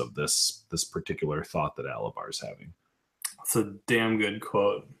 pages of this particular thought that Alabar's having. That's a damn good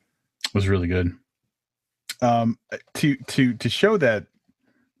quote. It was really good. To show that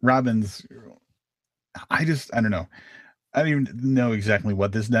Robbins, I don't know. I don't even know exactly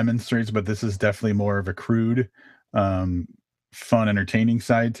what this demonstrates, but this is definitely more of a crude, fun, entertaining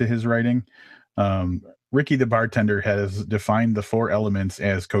side to his writing. Ricky the bartender has defined the 4 elements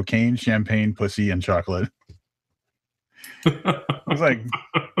as cocaine, champagne, pussy, and chocolate. I was like,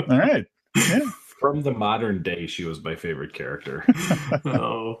 all right. Yeah. From the modern day, she was my favorite character.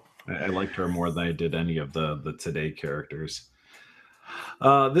 Oh, I liked her more than I did any of the today characters.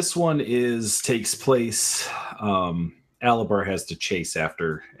 This one takes place. Alabar has to chase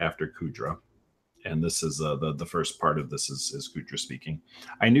after Kudra. And this is the first part of this is Kudra speaking.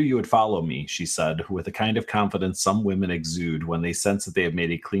 I knew you would follow me, she said, with the kind of confidence some women exude when they sense that they have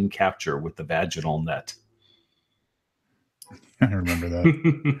made a clean capture with the vaginal net. I remember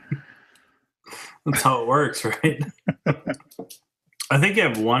that. That's how it works, right? I think I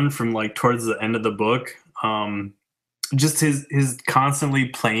have one from like towards the end of the book. Just his constantly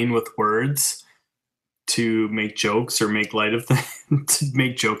playing with words to make jokes or make light of things, to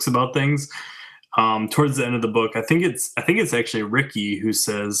make jokes about things. Towards the end of the book, I think it's actually Ricky who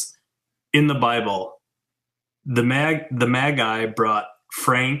says, in the Bible, the Magi brought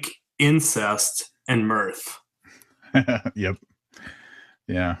frank incest and mirth. Yep.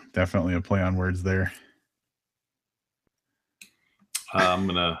 Yeah, definitely a play on words there. I'm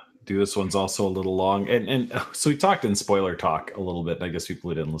gonna do this one's also a little long, and so we talked in spoiler talk a little bit. And I guess people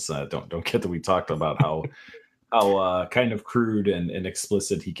who didn't listen to that don't get that we talked about how kind of crude and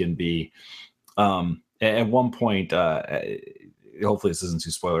explicit he can be. At one point, hopefully this isn't too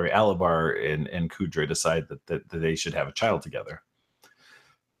spoilery, Alabar and Kudra decide that they should have a child together.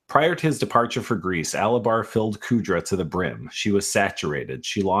 Prior to his departure for Greece, Alabar filled Kudra to the brim. She was saturated.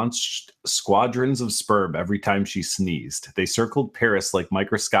 She launched squadrons of sperm every time she sneezed. They circled Paris like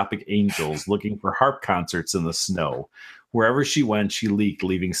microscopic angels looking for harp concerts in the snow. Wherever she went, she leaked,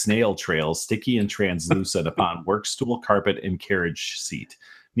 leaving snail trails, sticky and translucent, upon workstool, carpet, and carriage seat.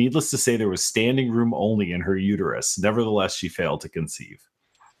 Needless to say, there was standing room only in her uterus. Nevertheless, she failed to conceive.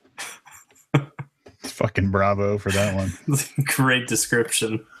 Fucking bravo for that one. Great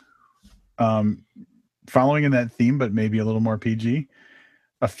description. Following in that theme, but maybe a little more PG,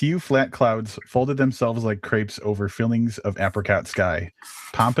 a few flat clouds folded themselves like crepes over fillings of apricot sky.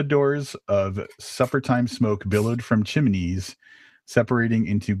 Pompadours of supper-time smoke billowed from chimneys, separating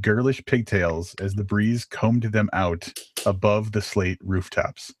into girlish pigtails as the breeze combed them out above the slate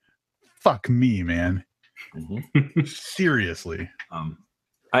rooftops. Fuck me, man. Mm-hmm. Seriously.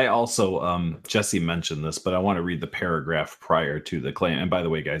 I also, Jesse mentioned this, but I want to read the paragraph prior to the claim. And by the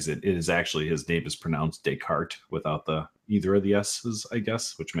way, guys, it is actually, his name is pronounced Descartes without either of the S's, I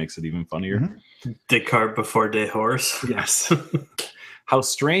guess, which makes it even funnier. Mm-hmm. Descartes before Dehorse. Yes. How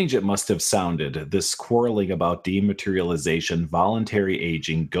strange it must have sounded, this quarreling about dematerialization, voluntary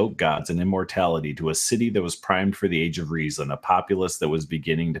aging, goat gods, and immortality to a city that was primed for the age of reason, a populace that was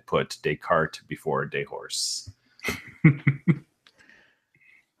beginning to put Descartes before Dehorse.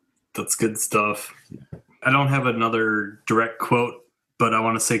 That's good stuff. I don't have another direct quote, but I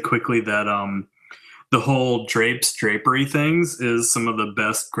want to say quickly that the whole drapery things is some of the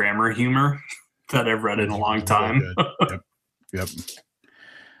best grammar humor that I've read in a long time. Yep.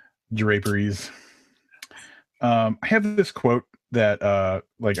 Draperies. I have this quote that I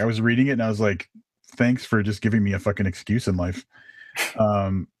was reading it and I was like, thanks for just giving me a fucking excuse in life.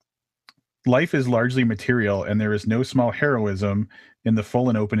 Life is largely material, and there is no small heroism in the full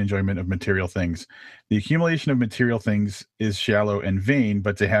and open enjoyment of material things. The accumulation of material things is shallow and vain,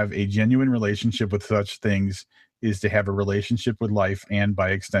 but to have a genuine relationship with such things is to have a relationship with life and,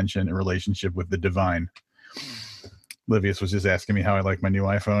 by extension, a relationship with the divine. Livius was just asking me how I like my new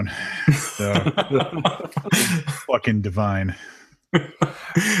iPhone. So, fucking divine.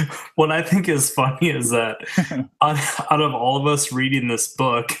 What I think is funny is that out of all of us reading this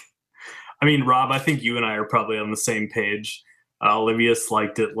book, I mean, Rob, I think you and I are probably on the same page. Livius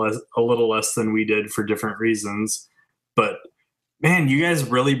liked it a little less than we did for different reasons. But, man, you guys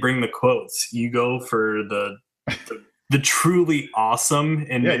really bring the quotes. You go for the truly awesome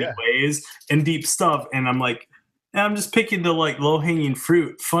in many ways and deep stuff. And I'm like, I'm just picking the low-hanging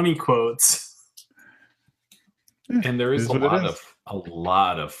fruit, funny quotes. And there is a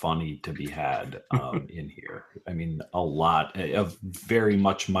lot of funny to be had in here. I mean, a lot of very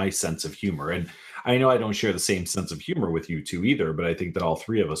much my sense of humor. And I know I don't share the same sense of humor with you two either, but I think that all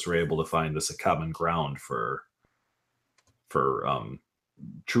three of us were able to find this a common ground for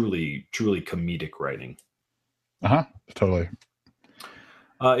truly comedic writing. Totally.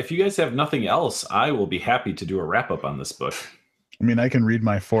 If you guys have nothing else, I will be happy to do a wrap up on this book. I mean, I can read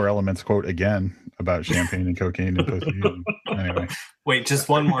my 4 Elements quote again about champagne and cocaine and pussy. Anyway. Wait, just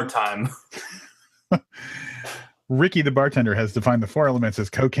one more time. Ricky, the bartender, has defined the 4 elements as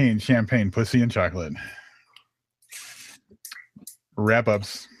cocaine, champagne, pussy, and chocolate.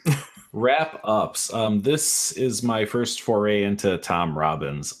 Wrap-ups. This is my first foray into Tom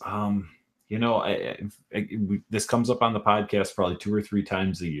Robbins. This comes up on the podcast probably 2 or 3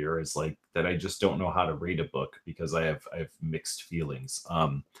 times a year. Is like that I just don't know how to rate a book because I have mixed feelings.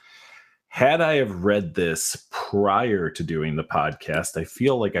 Had I have read this prior to doing the podcast, I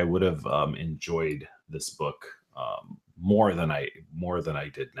feel like I would have enjoyed this book more than I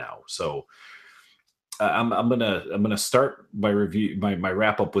did now. So I'm gonna start my review, my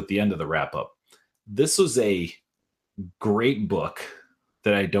wrap up with the end of the wrap up. This was a great book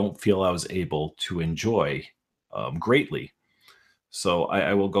that I don't feel I was able to enjoy greatly. So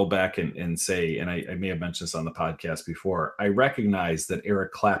I will go back and say, and I may have mentioned this on the podcast before, I recognize that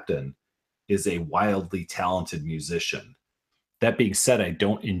Eric Clapton is a wildly talented musician. That being said, I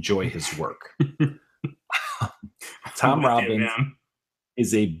don't enjoy his work. Tom Robbins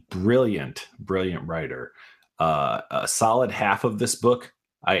is a brilliant writer. A solid half of this book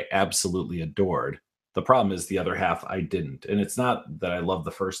I absolutely adored. The problem is the other half I didn't. And it's not that I love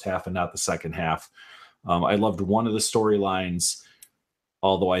the first half and not the second half. I loved one of the storylines,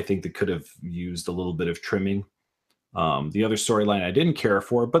 although I think that could have used a little bit of trimming. The other storyline I didn't care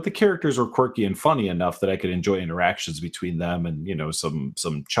for, but the characters were quirky and funny enough that I could enjoy interactions between them, and some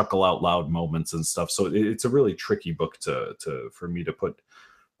chuckle out loud moments and stuff. So it's a really tricky book for me to put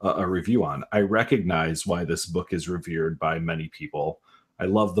a review on. I recognize why this book is revered by many people. I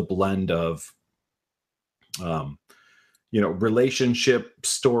love the blend of relationship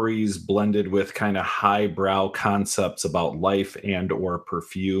stories blended with kind of highbrow concepts about life and or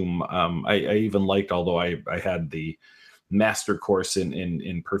perfume. I even liked, although I had the master course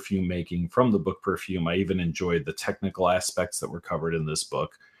in perfume making from the book Perfume, I even enjoyed the technical aspects that were covered in this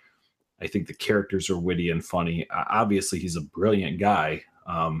book. I think the characters are witty and funny. Obviously, he's a brilliant guy,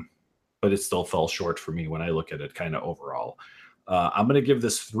 but it still fell short for me when I look at it kind of overall. I'm going to give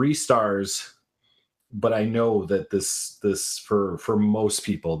this 3 stars. But I know that this for most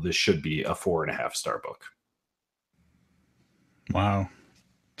people, this should be a 4.5 star book. Wow.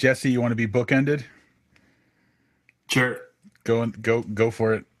 Jesse, you want to be bookended? Sure. Go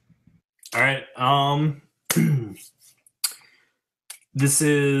for it. All right. This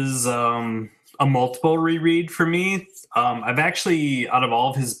is a multiple reread for me. I've actually, out of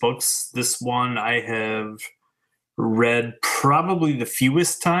all of his books, this one I have read probably the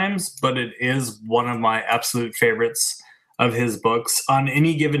fewest times, but it is one of my absolute favorites of his books. On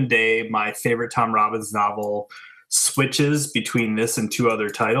any given day, my favorite Tom Robbins novel switches between this and 2 other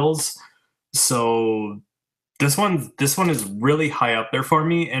titles. So this one is really high up there for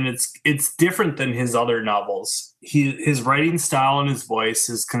me, and it's different than his other novels. His writing style and his voice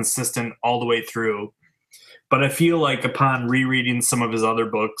is consistent all the way through. But I feel like upon rereading some of his other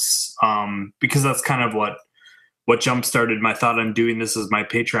books, because that's kind of what jump-started my thought on doing this as my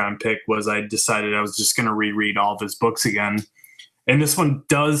Patreon pick, was I decided I was just going to reread all of his books again. And this one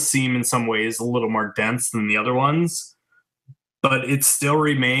does seem in some ways a little more dense than the other ones, but it still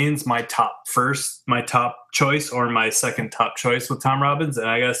remains my top choice or my second top choice with Tom Robbins. And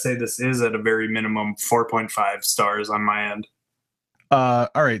I got to say, this is at a very minimum 4.5 stars on my end. All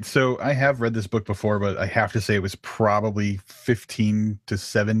right. So I have read this book before, but I have to say it was probably 15 to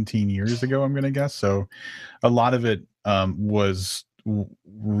 17 years ago, I'm going to guess. So a lot of it was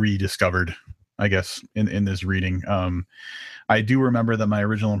rediscovered, I guess, in this reading. I do remember that my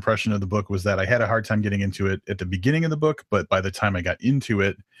original impression of the book was that I had a hard time getting into it at the beginning of the book, but by the time I got into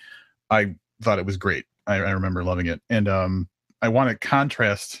it, I thought it was great. I remember loving it. And I want to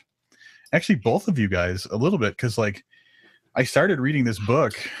contrast actually both of you guys a little bit, because I started reading this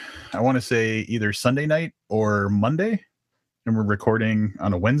book, I want to say either Sunday night or Monday, and we're recording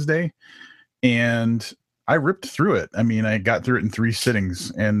on a Wednesday, and I ripped through it. I mean, I got through it in 3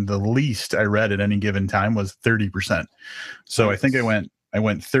 sittings, and the least I read at any given time was 30%. So I think I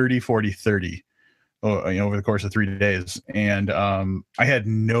went 30, 40, 30 over the course of 3 days. And I had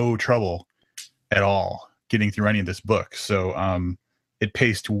no trouble at all getting through any of this book. So it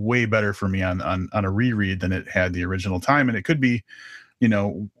paced way better for me on a reread than it had the original time. And it could be,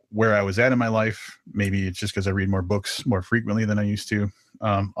 where I was at in my life. Maybe it's just because I read more books more frequently than I used to.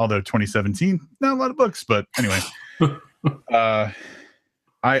 Although 2017, not a lot of books, but anyway,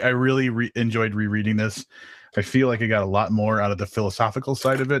 I really enjoyed rereading this. I feel like I got a lot more out of the philosophical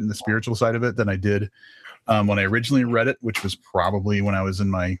side of it and the spiritual side of it than I did when I originally read it, which was probably when I was in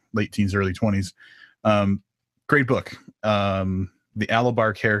my late teens, early 20s. Great book. The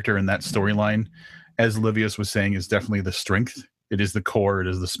Alabar character in that storyline, as Livius was saying, is definitely the strength. It is the core. It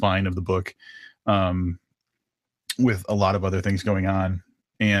is the spine of the book, with a lot of other things going on.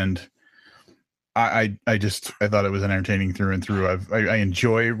 And I thought it was entertaining through and through. I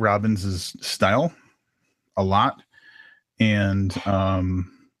enjoy Robbins's style a lot. And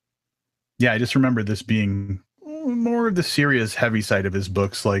I just remember this being more of the serious, heavy side of his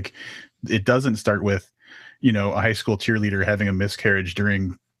books. Like, it doesn't start with, a high school cheerleader having a miscarriage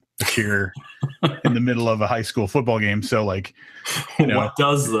during a cheer in the middle of a high school football game. So what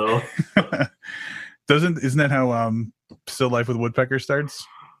does though? Isn't that how Still Life with Woodpecker starts?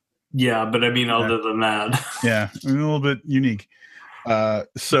 Yeah, but I mean, other than that, yeah, a little bit unique.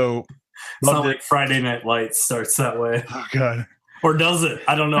 So it's not like Friday Night Lights starts that way. Oh God. Or does it?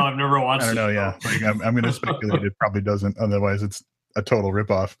 I don't know. I've never watched it. I don't know. Yeah. I'm going to speculate it probably doesn't. Otherwise it's a total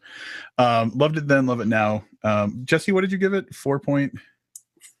ripoff. Loved it then, love it now. Jesse, what did you give it?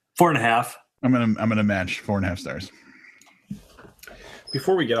 4.5. I'm gonna match 4.5 stars.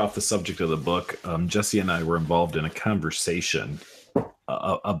 Before we get off the subject of the book, Jesse and I were involved in a conversation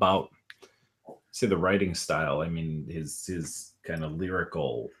about, say, the writing style. I mean, his kind of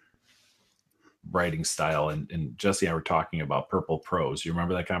lyrical writing style, and Jesse and I were talking about purple prose. You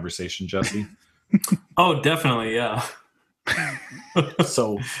remember that conversation, Jesse? Oh, definitely, yeah.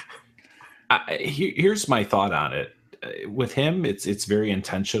 So here's my thought on it. with him, it's very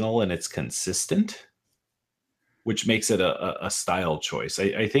intentional and it's consistent, which makes it a style choice.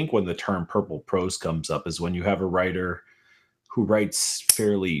 I think when the term purple prose comes up is when you have a writer who writes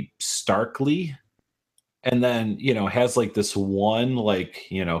fairly starkly, and then has like this one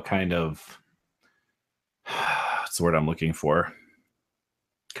kind of what's the word I'm looking for?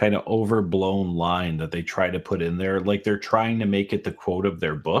 Kind of overblown line that they try to put in there, like they're trying to make it the quote of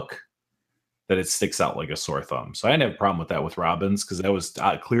their book, that it sticks out like a sore thumb. So I didn't have a problem with that with Robbins, because that was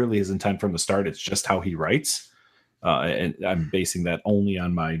clearly his intent from the start. It's just how he writes, and I'm basing that only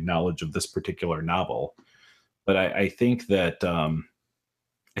on my knowledge of this particular novel. But I think that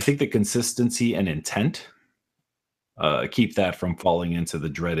the consistency and intent keep that from falling into the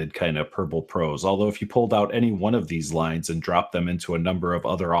dreaded kind of purple prose. Although if you pulled out any one of these lines and dropped them into a number of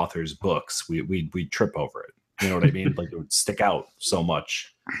other authors' books, we'd trip over it. You know what I mean? Like, it would stick out so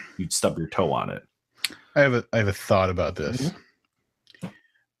much, you'd stub your toe on it. I have a thought about this.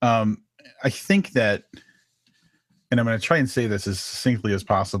 I think that, and I'm going to try and say this as succinctly as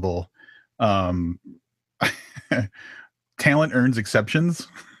possible. Talent earns exceptions.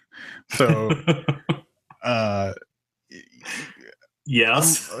 So,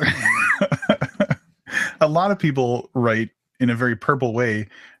 yes. A lot of people write in a very purple way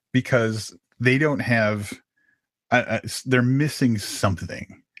because they don't have, they're missing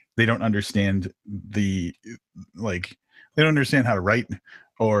something. They don't understand they don't understand how to write,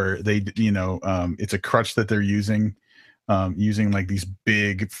 or they, it's a crutch that they're using like these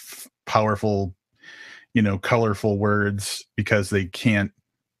big, powerful, colorful words because they can't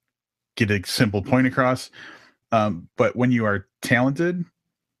get a simple point across. But when you are talented,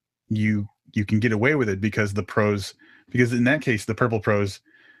 you can get away with it because because in that case, the purple prose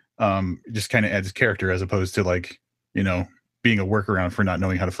just kind of adds character, as opposed to being a workaround for not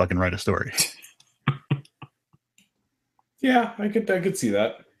knowing how to fucking write a story. Yeah, I could see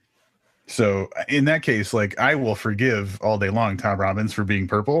that. So in that case, I will forgive all day long Tom Robbins for being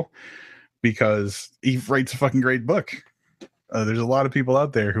purple, because he writes a fucking great book. There's a lot of people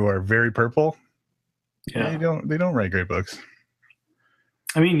out there who are very purple. Yeah, they don't write great books.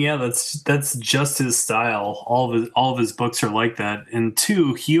 I mean, yeah, that's just his style. All of his books are like that. And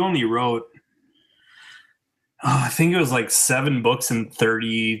two, he only wrote, I think it was 7 books in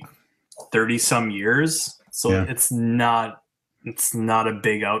 30 some years. So yeah. It's not a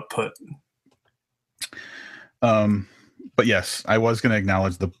big output. But yes, I was going to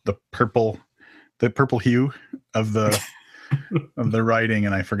acknowledge the purple hue of the of the writing,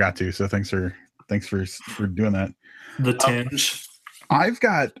 and I forgot to. So thanks for doing that. The tinge. I've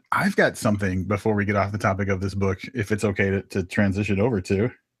got something before we get off the topic of this book, if it's okay to transition over to.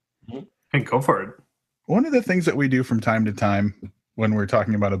 Hey, go for it. One of the things that we do from time to time when we're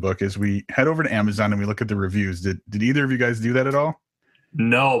talking about a book is we head over to Amazon and we look at the reviews. Did either of you guys do that at all?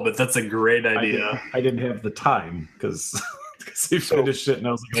 No, but that's a great idea. I didn't have the time because you finished it, and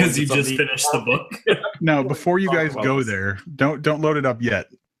I was like, because you just finished the book. Now, before you guys go there, don't load it up yet.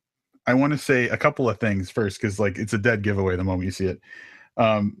 I want to say a couple of things first, because it's a dead giveaway the moment you see it.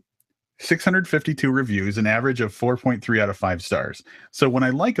 652 reviews, an average of 4.3 out of 5 stars. So when I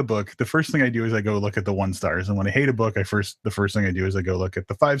like a book, the first thing I do is I go look at the 1 stars, and when I hate a book, the first thing I do is I go look at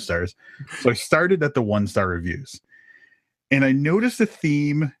the 5 stars. So I started at the 1-star reviews, and I noticed a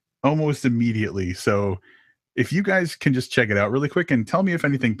theme almost immediately. So if you guys can just check it out really quick and tell me if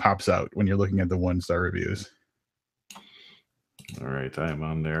anything pops out when you're looking at the 1-star reviews. All right, I am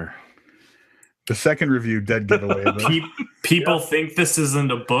on there. The second review, dead giveaway. People think this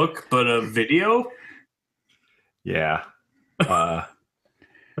isn't a book, but a video? Yeah.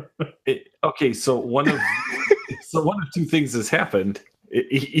 Okay, so one of two things has happened.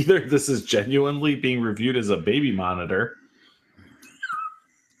 Either this is genuinely being reviewed as a baby monitor,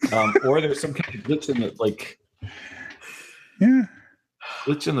 or there's some kind of glitch in the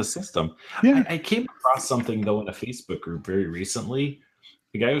glitch in the system. Yeah. I came across something though in a Facebook group very recently.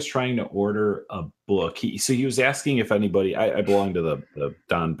 The guy was trying to order a book. He was asking if anybody. I belong to the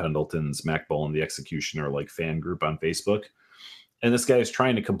Don Pendleton's Mac Bolan, the Executioner fan group on Facebook, and this guy is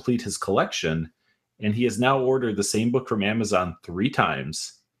trying to complete his collection, and he has now ordered the same book from Amazon 3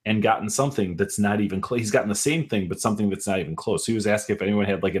 times and gotten something that's not even close. He's gotten the same thing, but something that's not even close. So he was asking if anyone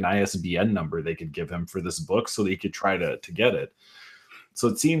had an ISBN number they could give him for this book so that he could try to get it. So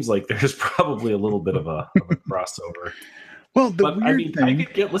it seems like there's probably a little bit of a crossover. Well, weird thing... I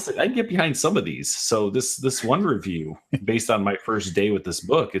can get behind some of these. So this one review, based on my first day with this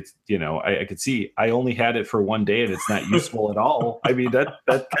book, it's I could see I only had it for 1 day and it's not useful at all. I mean that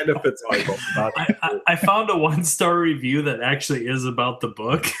kind of fits how I felt about it. I found a 1-star review that actually is about the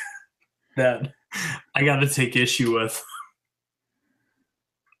book. That I got to take issue with.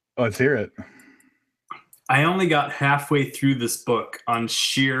 Let's hear it. I only got halfway through this book on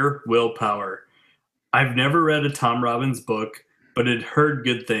sheer willpower. I've never read a Tom Robbins book, but had heard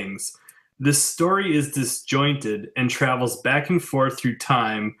good things. This story is disjointed and travels back and forth through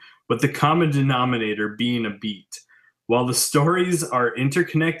time, with the common denominator being a beat. While the stories are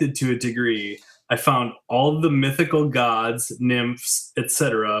interconnected to a degree, I found all of the mythical gods, nymphs,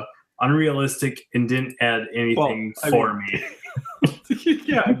 etc. unrealistic and didn't add anything for me.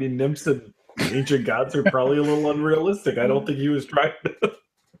 Yeah, I mean, nymphs and ancient gods are probably a little unrealistic. I don't think he was trying to...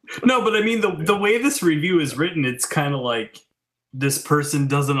 No, but I mean, the way this review is written, it's kind of like this person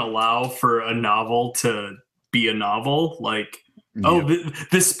doesn't allow for a novel to be a novel. Like,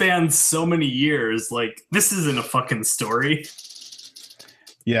 this spans so many years. Like, this isn't a fucking story.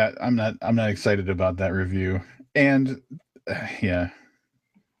 Yeah, I'm not excited about that review. And yeah,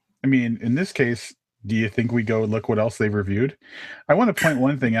 I mean, in this case, do you think we go look what else they've reviewed? I want to point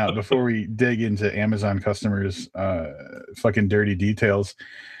one thing out before we dig into Amazon customers' fucking dirty details.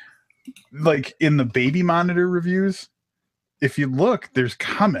 Like in the baby monitor reviews, if you look, there's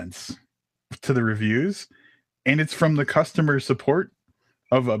comments to the reviews, and it's from the customer support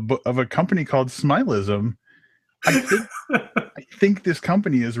of a company called Smilism. I think this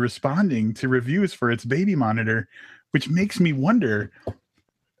company is responding to reviews for its baby monitor, which makes me wonder: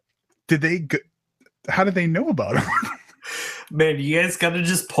 how did they know about it? Man, you guys got to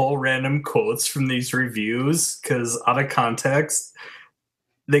just pull random quotes from these reviews, because out of context,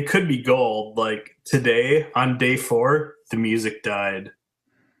 they could be gold. Like, today on day 4, the music died.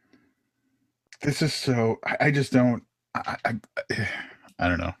 This is so... I just don't... I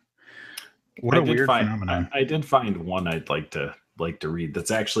don't know. What a weird phenomenon. I did find one I'd like to read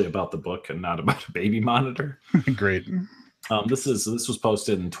that's actually about the book and not about a baby monitor. Great. This was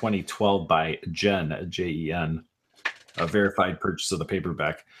posted in 2012 by Jen, Jen, a verified purchase of the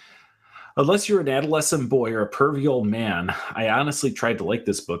paperback. Unless you're an adolescent boy or a pervy old man, I honestly tried to like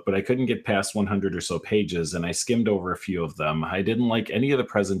this book, but I couldn't get past 100 or so pages, and I skimmed over a few of them. I didn't like any of the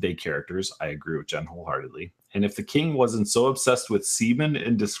present-day characters. I agree with Jen wholeheartedly. And if the king wasn't so obsessed with semen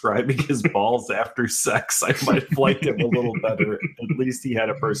and describing his balls after sex, I might have liked him a little better. At least he had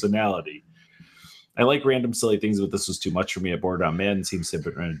a personality. I like random silly things, but this was too much for me. I bordered on mad and seems to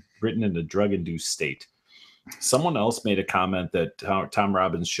have been written in a drug-induced state. Someone else made a comment that Tom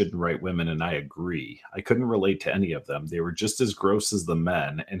Robbins shouldn't write women, and I agree. I couldn't relate to any of them. They were just as gross as the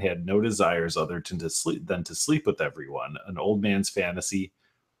men and had no desires other than to sleep with everyone, an old man's fantasy,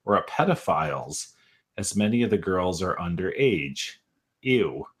 or a pedophile's, as many of the girls are underage.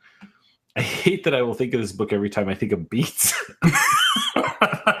 Ew. I hate that I will think of this book every time I think of beats.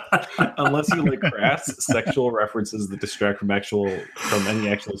 Unless you like crass sexual references that distract from any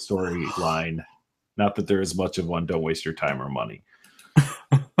actual storyline. Not that there is much of one. Don't waste your time or money.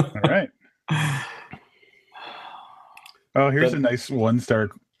 All right. Oh, here's a nice 1-star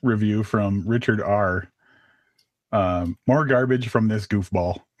review from Richard R. More garbage from this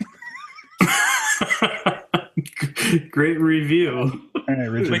goofball. Great review. All right,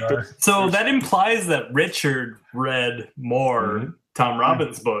 Richard R. So that implies that Richard read more Tom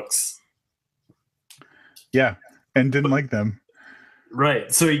Robbins books. Yeah, and didn't like them.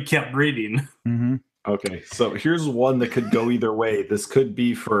 Right, so he kept reading. Mm-hmm. Okay, so here's one that could go either way. This could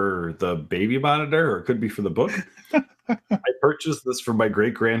be for the baby monitor, or it could be for the book. I purchased this for my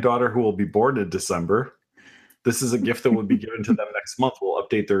great-granddaughter who will be born in December. This is a gift that will be given to them next month. We'll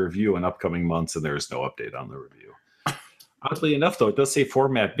update the review in upcoming months, and there is no update on the review. Oddly enough, though, it does say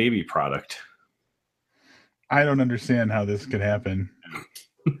format baby product. I don't understand how this could happen.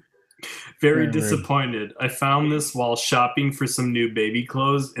 Very disappointed. I found this while shopping for some new baby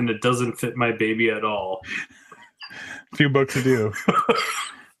clothes, and it doesn't fit my baby at all. Few books to do.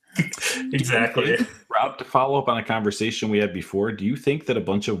 Exactly. Rob, to follow up on a conversation we had before, do you think that a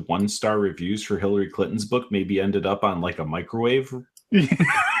bunch of 1-star reviews for Hillary Clinton's book maybe ended up on like a microwave?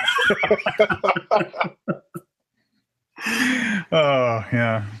 Oh,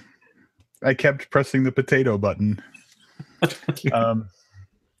 yeah. I kept pressing the potato button.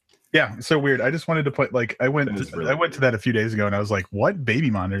 Yeah, so weird. I just wanted to put I went to that a few days ago, and I was like, "What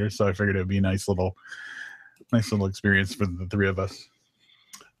baby monitor?" So I figured it would be a nice little experience for the three of us.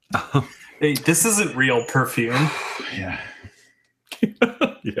 Hey, this isn't real perfume. Yeah,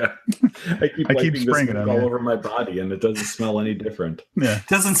 yeah. I keep spraying it all over my body, and it doesn't smell any different. Yeah, it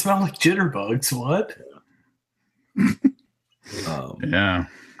doesn't smell like jitterbugs. What? Yeah.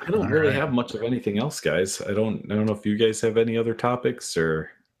 I don't really have much of anything else, guys. I don't know if you guys have any other topics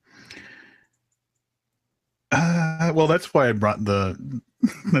or. Well, that's why I brought the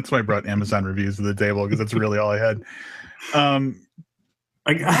That's why I brought Amazon reviews to the table, because that's really all I had. I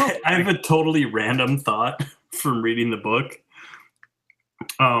have a totally random thought from reading the book.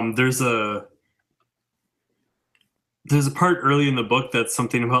 There's a part early in the book that's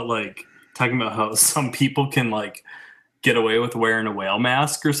something about like talking about how some people can like get away with wearing a whale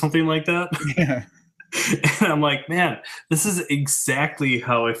mask or something like that. Yeah. And I'm like, man, this is exactly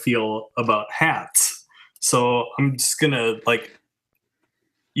how I feel about hats. So I'm just gonna like,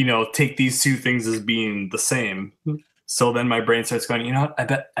 take these two things as being the same. So then my brain starts going, I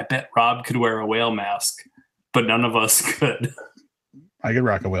bet Rob could wear a whale mask, but none of us could. I could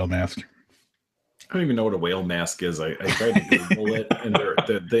rock a whale mask. I don't even know what a whale mask is. I tried to Google it, and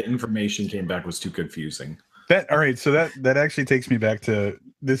the information came back was too confusing. All right, so that actually takes me back to,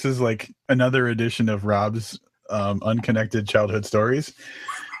 this is like another edition of Rob's unconnected childhood stories.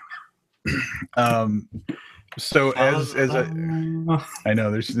 So as I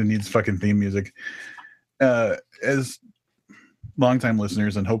know it needs fucking theme music. As longtime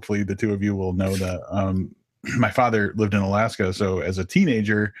listeners, and hopefully the two of you will know that my father lived in Alaska. So as a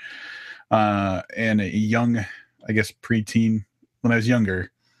teenager and a young, I guess preteen, when I was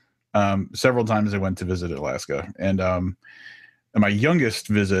younger, several times I went to visit Alaska. And my youngest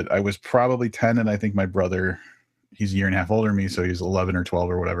visit, I was probably 10, and I think my brother, he's a year and a half older than me, so he's 11 or 12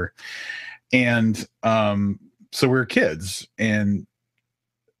 or whatever. And so we're kids, and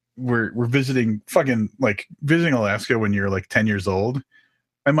we're visiting Alaska when you're like 10 years old.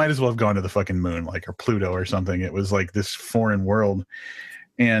 I might as well have gone to the fucking moon, like, or Pluto or something. It was like this foreign world.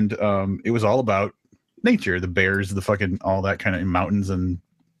 And it was all about nature, the bears, the fucking, all that kind of mountains and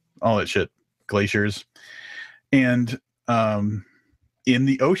all that shit, glaciers. And in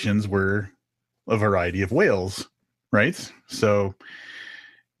the oceans were a variety of whales, right? So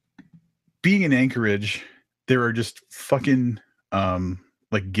being in Anchorage, there are just fucking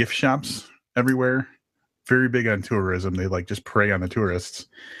like gift shops everywhere. Very big on tourism. They like just prey on the tourists.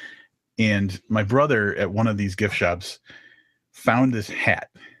 And my brother at one of these gift shops found this hat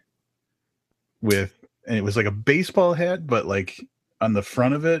and it was like a baseball hat, but like on the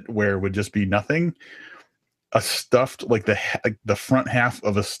front of it, where it would just be nothing, a stuffed, like the front half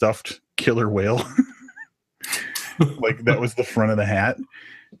of a stuffed killer whale. Like that was the front of the hat.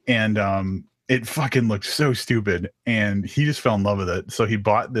 And it fucking looked so stupid, and he just fell in love with it. So he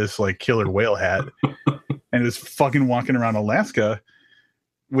bought this like killer whale hat and was fucking walking around Alaska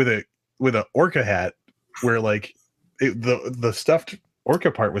with a orca hat, where like the stuffed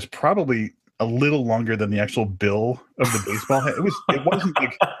orca part was probably a little longer than the actual bill of the baseball hat. It wasn't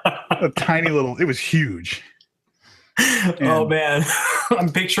like a tiny little, it was huge. Oh man,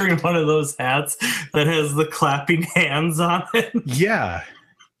 I'm picturing one of those hats that has the clapping hands on it. Yeah.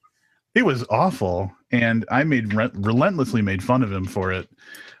 It was awful, and I relentlessly made fun of him for it.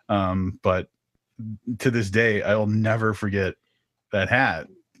 But to this day, I will never forget that hat,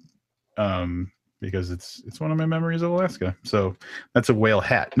 because it's one of my memories of Alaska. So that's a whale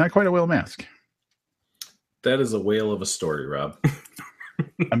hat, not quite a whale mask. That is a whale of a story, Rob.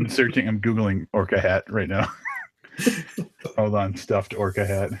 I'm Googling orca hat right now. Hold on, stuffed orca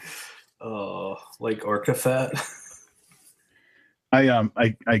hat. Oh, like orca fat. I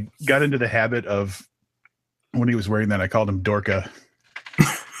got into the habit of, when he was wearing that, I called him Dorka.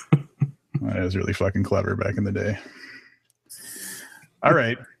 That was really fucking clever back in the day. All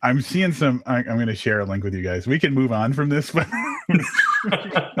right, I'm seeing some. I'm going to share a link with you guys. We can move on from this. But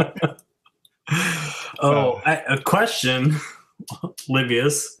a question,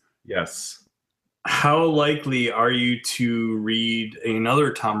 Livius. Yes. How likely are you to read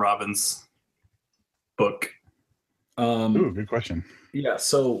another Tom Robbins book? Ooh, good question. Yeah,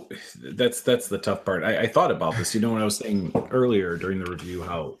 so that's the tough part. I thought about this. When I was saying earlier during the review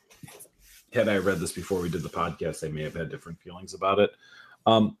how, had I read this before we did the podcast, I may have had different feelings about it.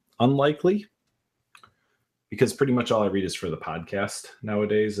 Unlikely, because pretty much all I read is for the podcast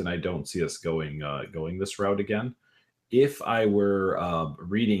nowadays, and I don't see us going this route again. If I were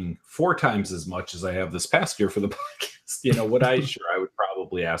reading 4 times as much as I have this past year for the podcast, would I would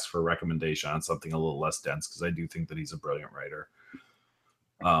probably ask for a recommendation on something a little less dense, because I do think that he's a brilliant writer.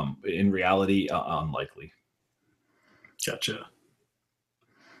 In reality, unlikely. Gotcha.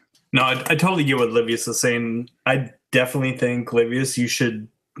 No, I totally get what Livius is saying. I definitely think, Livius, you should,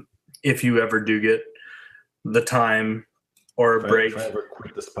 if you ever do get the time or a break. If I ever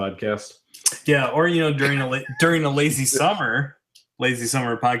quit this podcast. Yeah, or during a lazy summer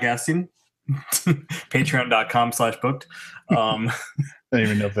podcasting, patreon.com/booked. I don't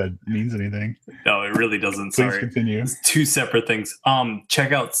even know if that means anything. No, it really doesn't. Please Sorry. Continue. It's 2 separate things.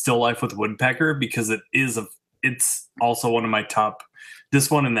 Check out Still Life with Woodpecker, because it's also one of my top this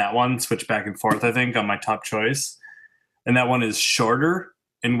one and that one switch back and forth, I think, on my top choice. And that one is shorter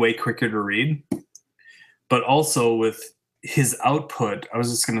and way quicker to read. But also with his output, I was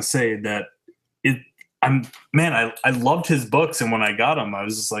just going to say that I loved his books. And when I got them, I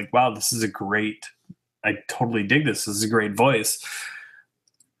was just like, wow, I totally dig this. This is a great voice.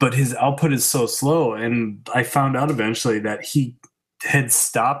 But his output is so slow. And I found out eventually that he had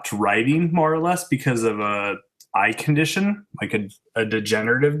stopped writing more or less because of a eye condition, like a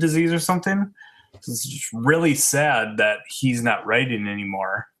degenerative disease or something. It's just really sad that he's not writing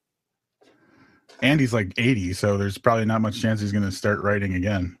anymore. And he's like 80, so there's probably not much chance he's going to start writing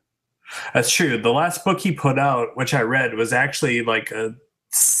again. That's true. The last book he put out, which I read, was actually like a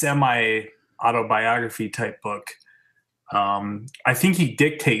semi-autobiography type book. I think he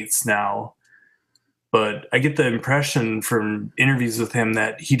dictates now, but I get the impression from interviews with him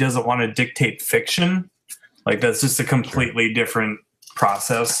that he doesn't want to dictate fiction. Like, that's just a completely different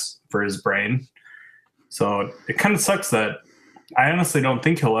process for his brain. So it kind of sucks that I honestly don't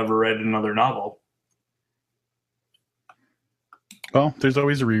think he'll ever write another novel. Well, there's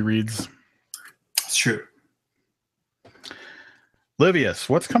always rereads. It's true. Livius,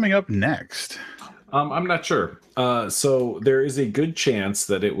 what's coming up next? I'm not sure. So there is a good chance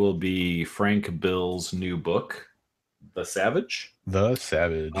that it will be Frank Bill's new book, The Savage. The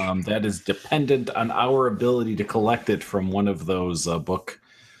Savage. That is dependent on our ability to collect it from one of those book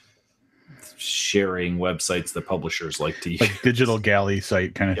sharing websites that publishers like to use. Like digital galley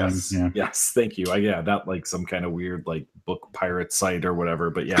site kind of Yes. thing. Yeah. Yes, thank you. Not like some kind of weird like book pirate site or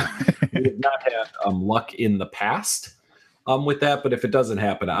whatever, but yeah. We have not had luck in the past with that, but if it doesn't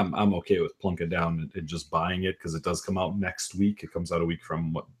happen, I'm okay with plunking down and just buying it because it does come out next week. It comes out a week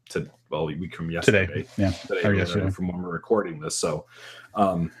from a week from yesterday. Today. Yeah. Today, yesterday. From when we're recording this. So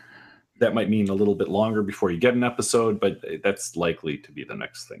that might mean a little bit longer before you get an episode, but that's likely to be the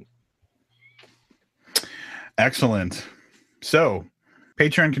next thing. Excellent. So,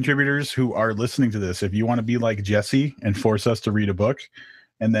 Patreon contributors who are listening to this, if you want to be like Jesse and force us to read a book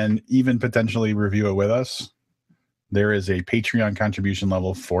and then even potentially review it with us, there is a Patreon contribution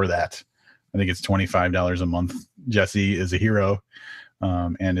level for that. I think it's $25 a month. Jesse is a hero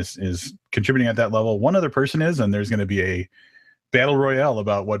and is contributing at that level. One other person is, and there's going to be a battle royale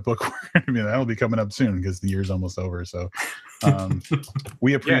about what book we're going to be. That'll be coming up soon because the year's almost over. So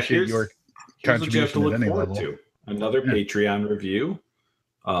we appreciate your contribution at any level. Another Patreon review,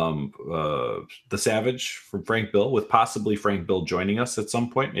 The Savage from Frank Bill, with possibly Frank Bill joining us at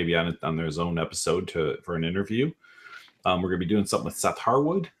some point, maybe on his own episode for an interview. We're going to be doing something with Seth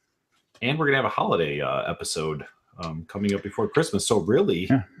Harwood, and we're going to have a holiday episode coming up before Christmas. So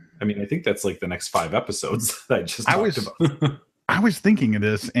really, I mean, I think that's like the next 5 episodes that I just talked about. I was thinking of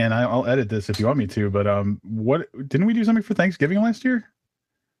this, and I'll edit this if you want me to, but what didn't we do something for Thanksgiving last year?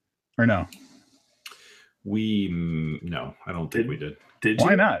 Or no? No, I don't think we did. Did you?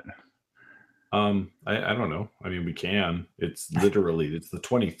 Why not? I don't know. I mean, we can. It's the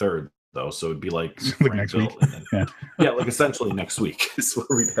 23rd though, so it'd be like next week. Then, yeah, like essentially next week is where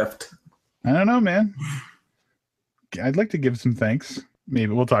we'd have to. I don't know, man. I'd like to give some thanks.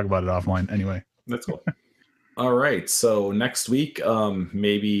 Maybe we'll talk about it offline anyway. That's cool. All right, so next week,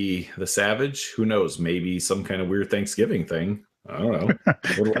 maybe The Savage. Who knows? Maybe some kind of weird Thanksgiving thing. I don't know.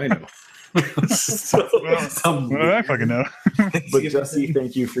 What do I know? I fucking know. But Jesse,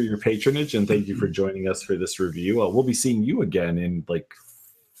 thank you for your patronage and thank you for joining us for this review. We'll be seeing you again in like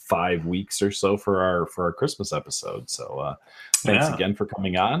 5 weeks or so for our Christmas episode. So thanks again for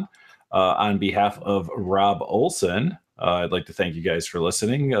coming on. On behalf of Rob Olson, I'd like to thank you guys for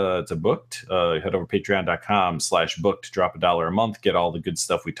listening to Booked. Head over patreon.com/booked, drop $1 a month, get all the good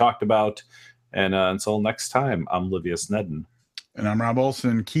stuff we talked about. And until next time, I'm Livius Nedden. And I'm Rob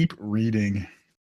Olson. Keep reading.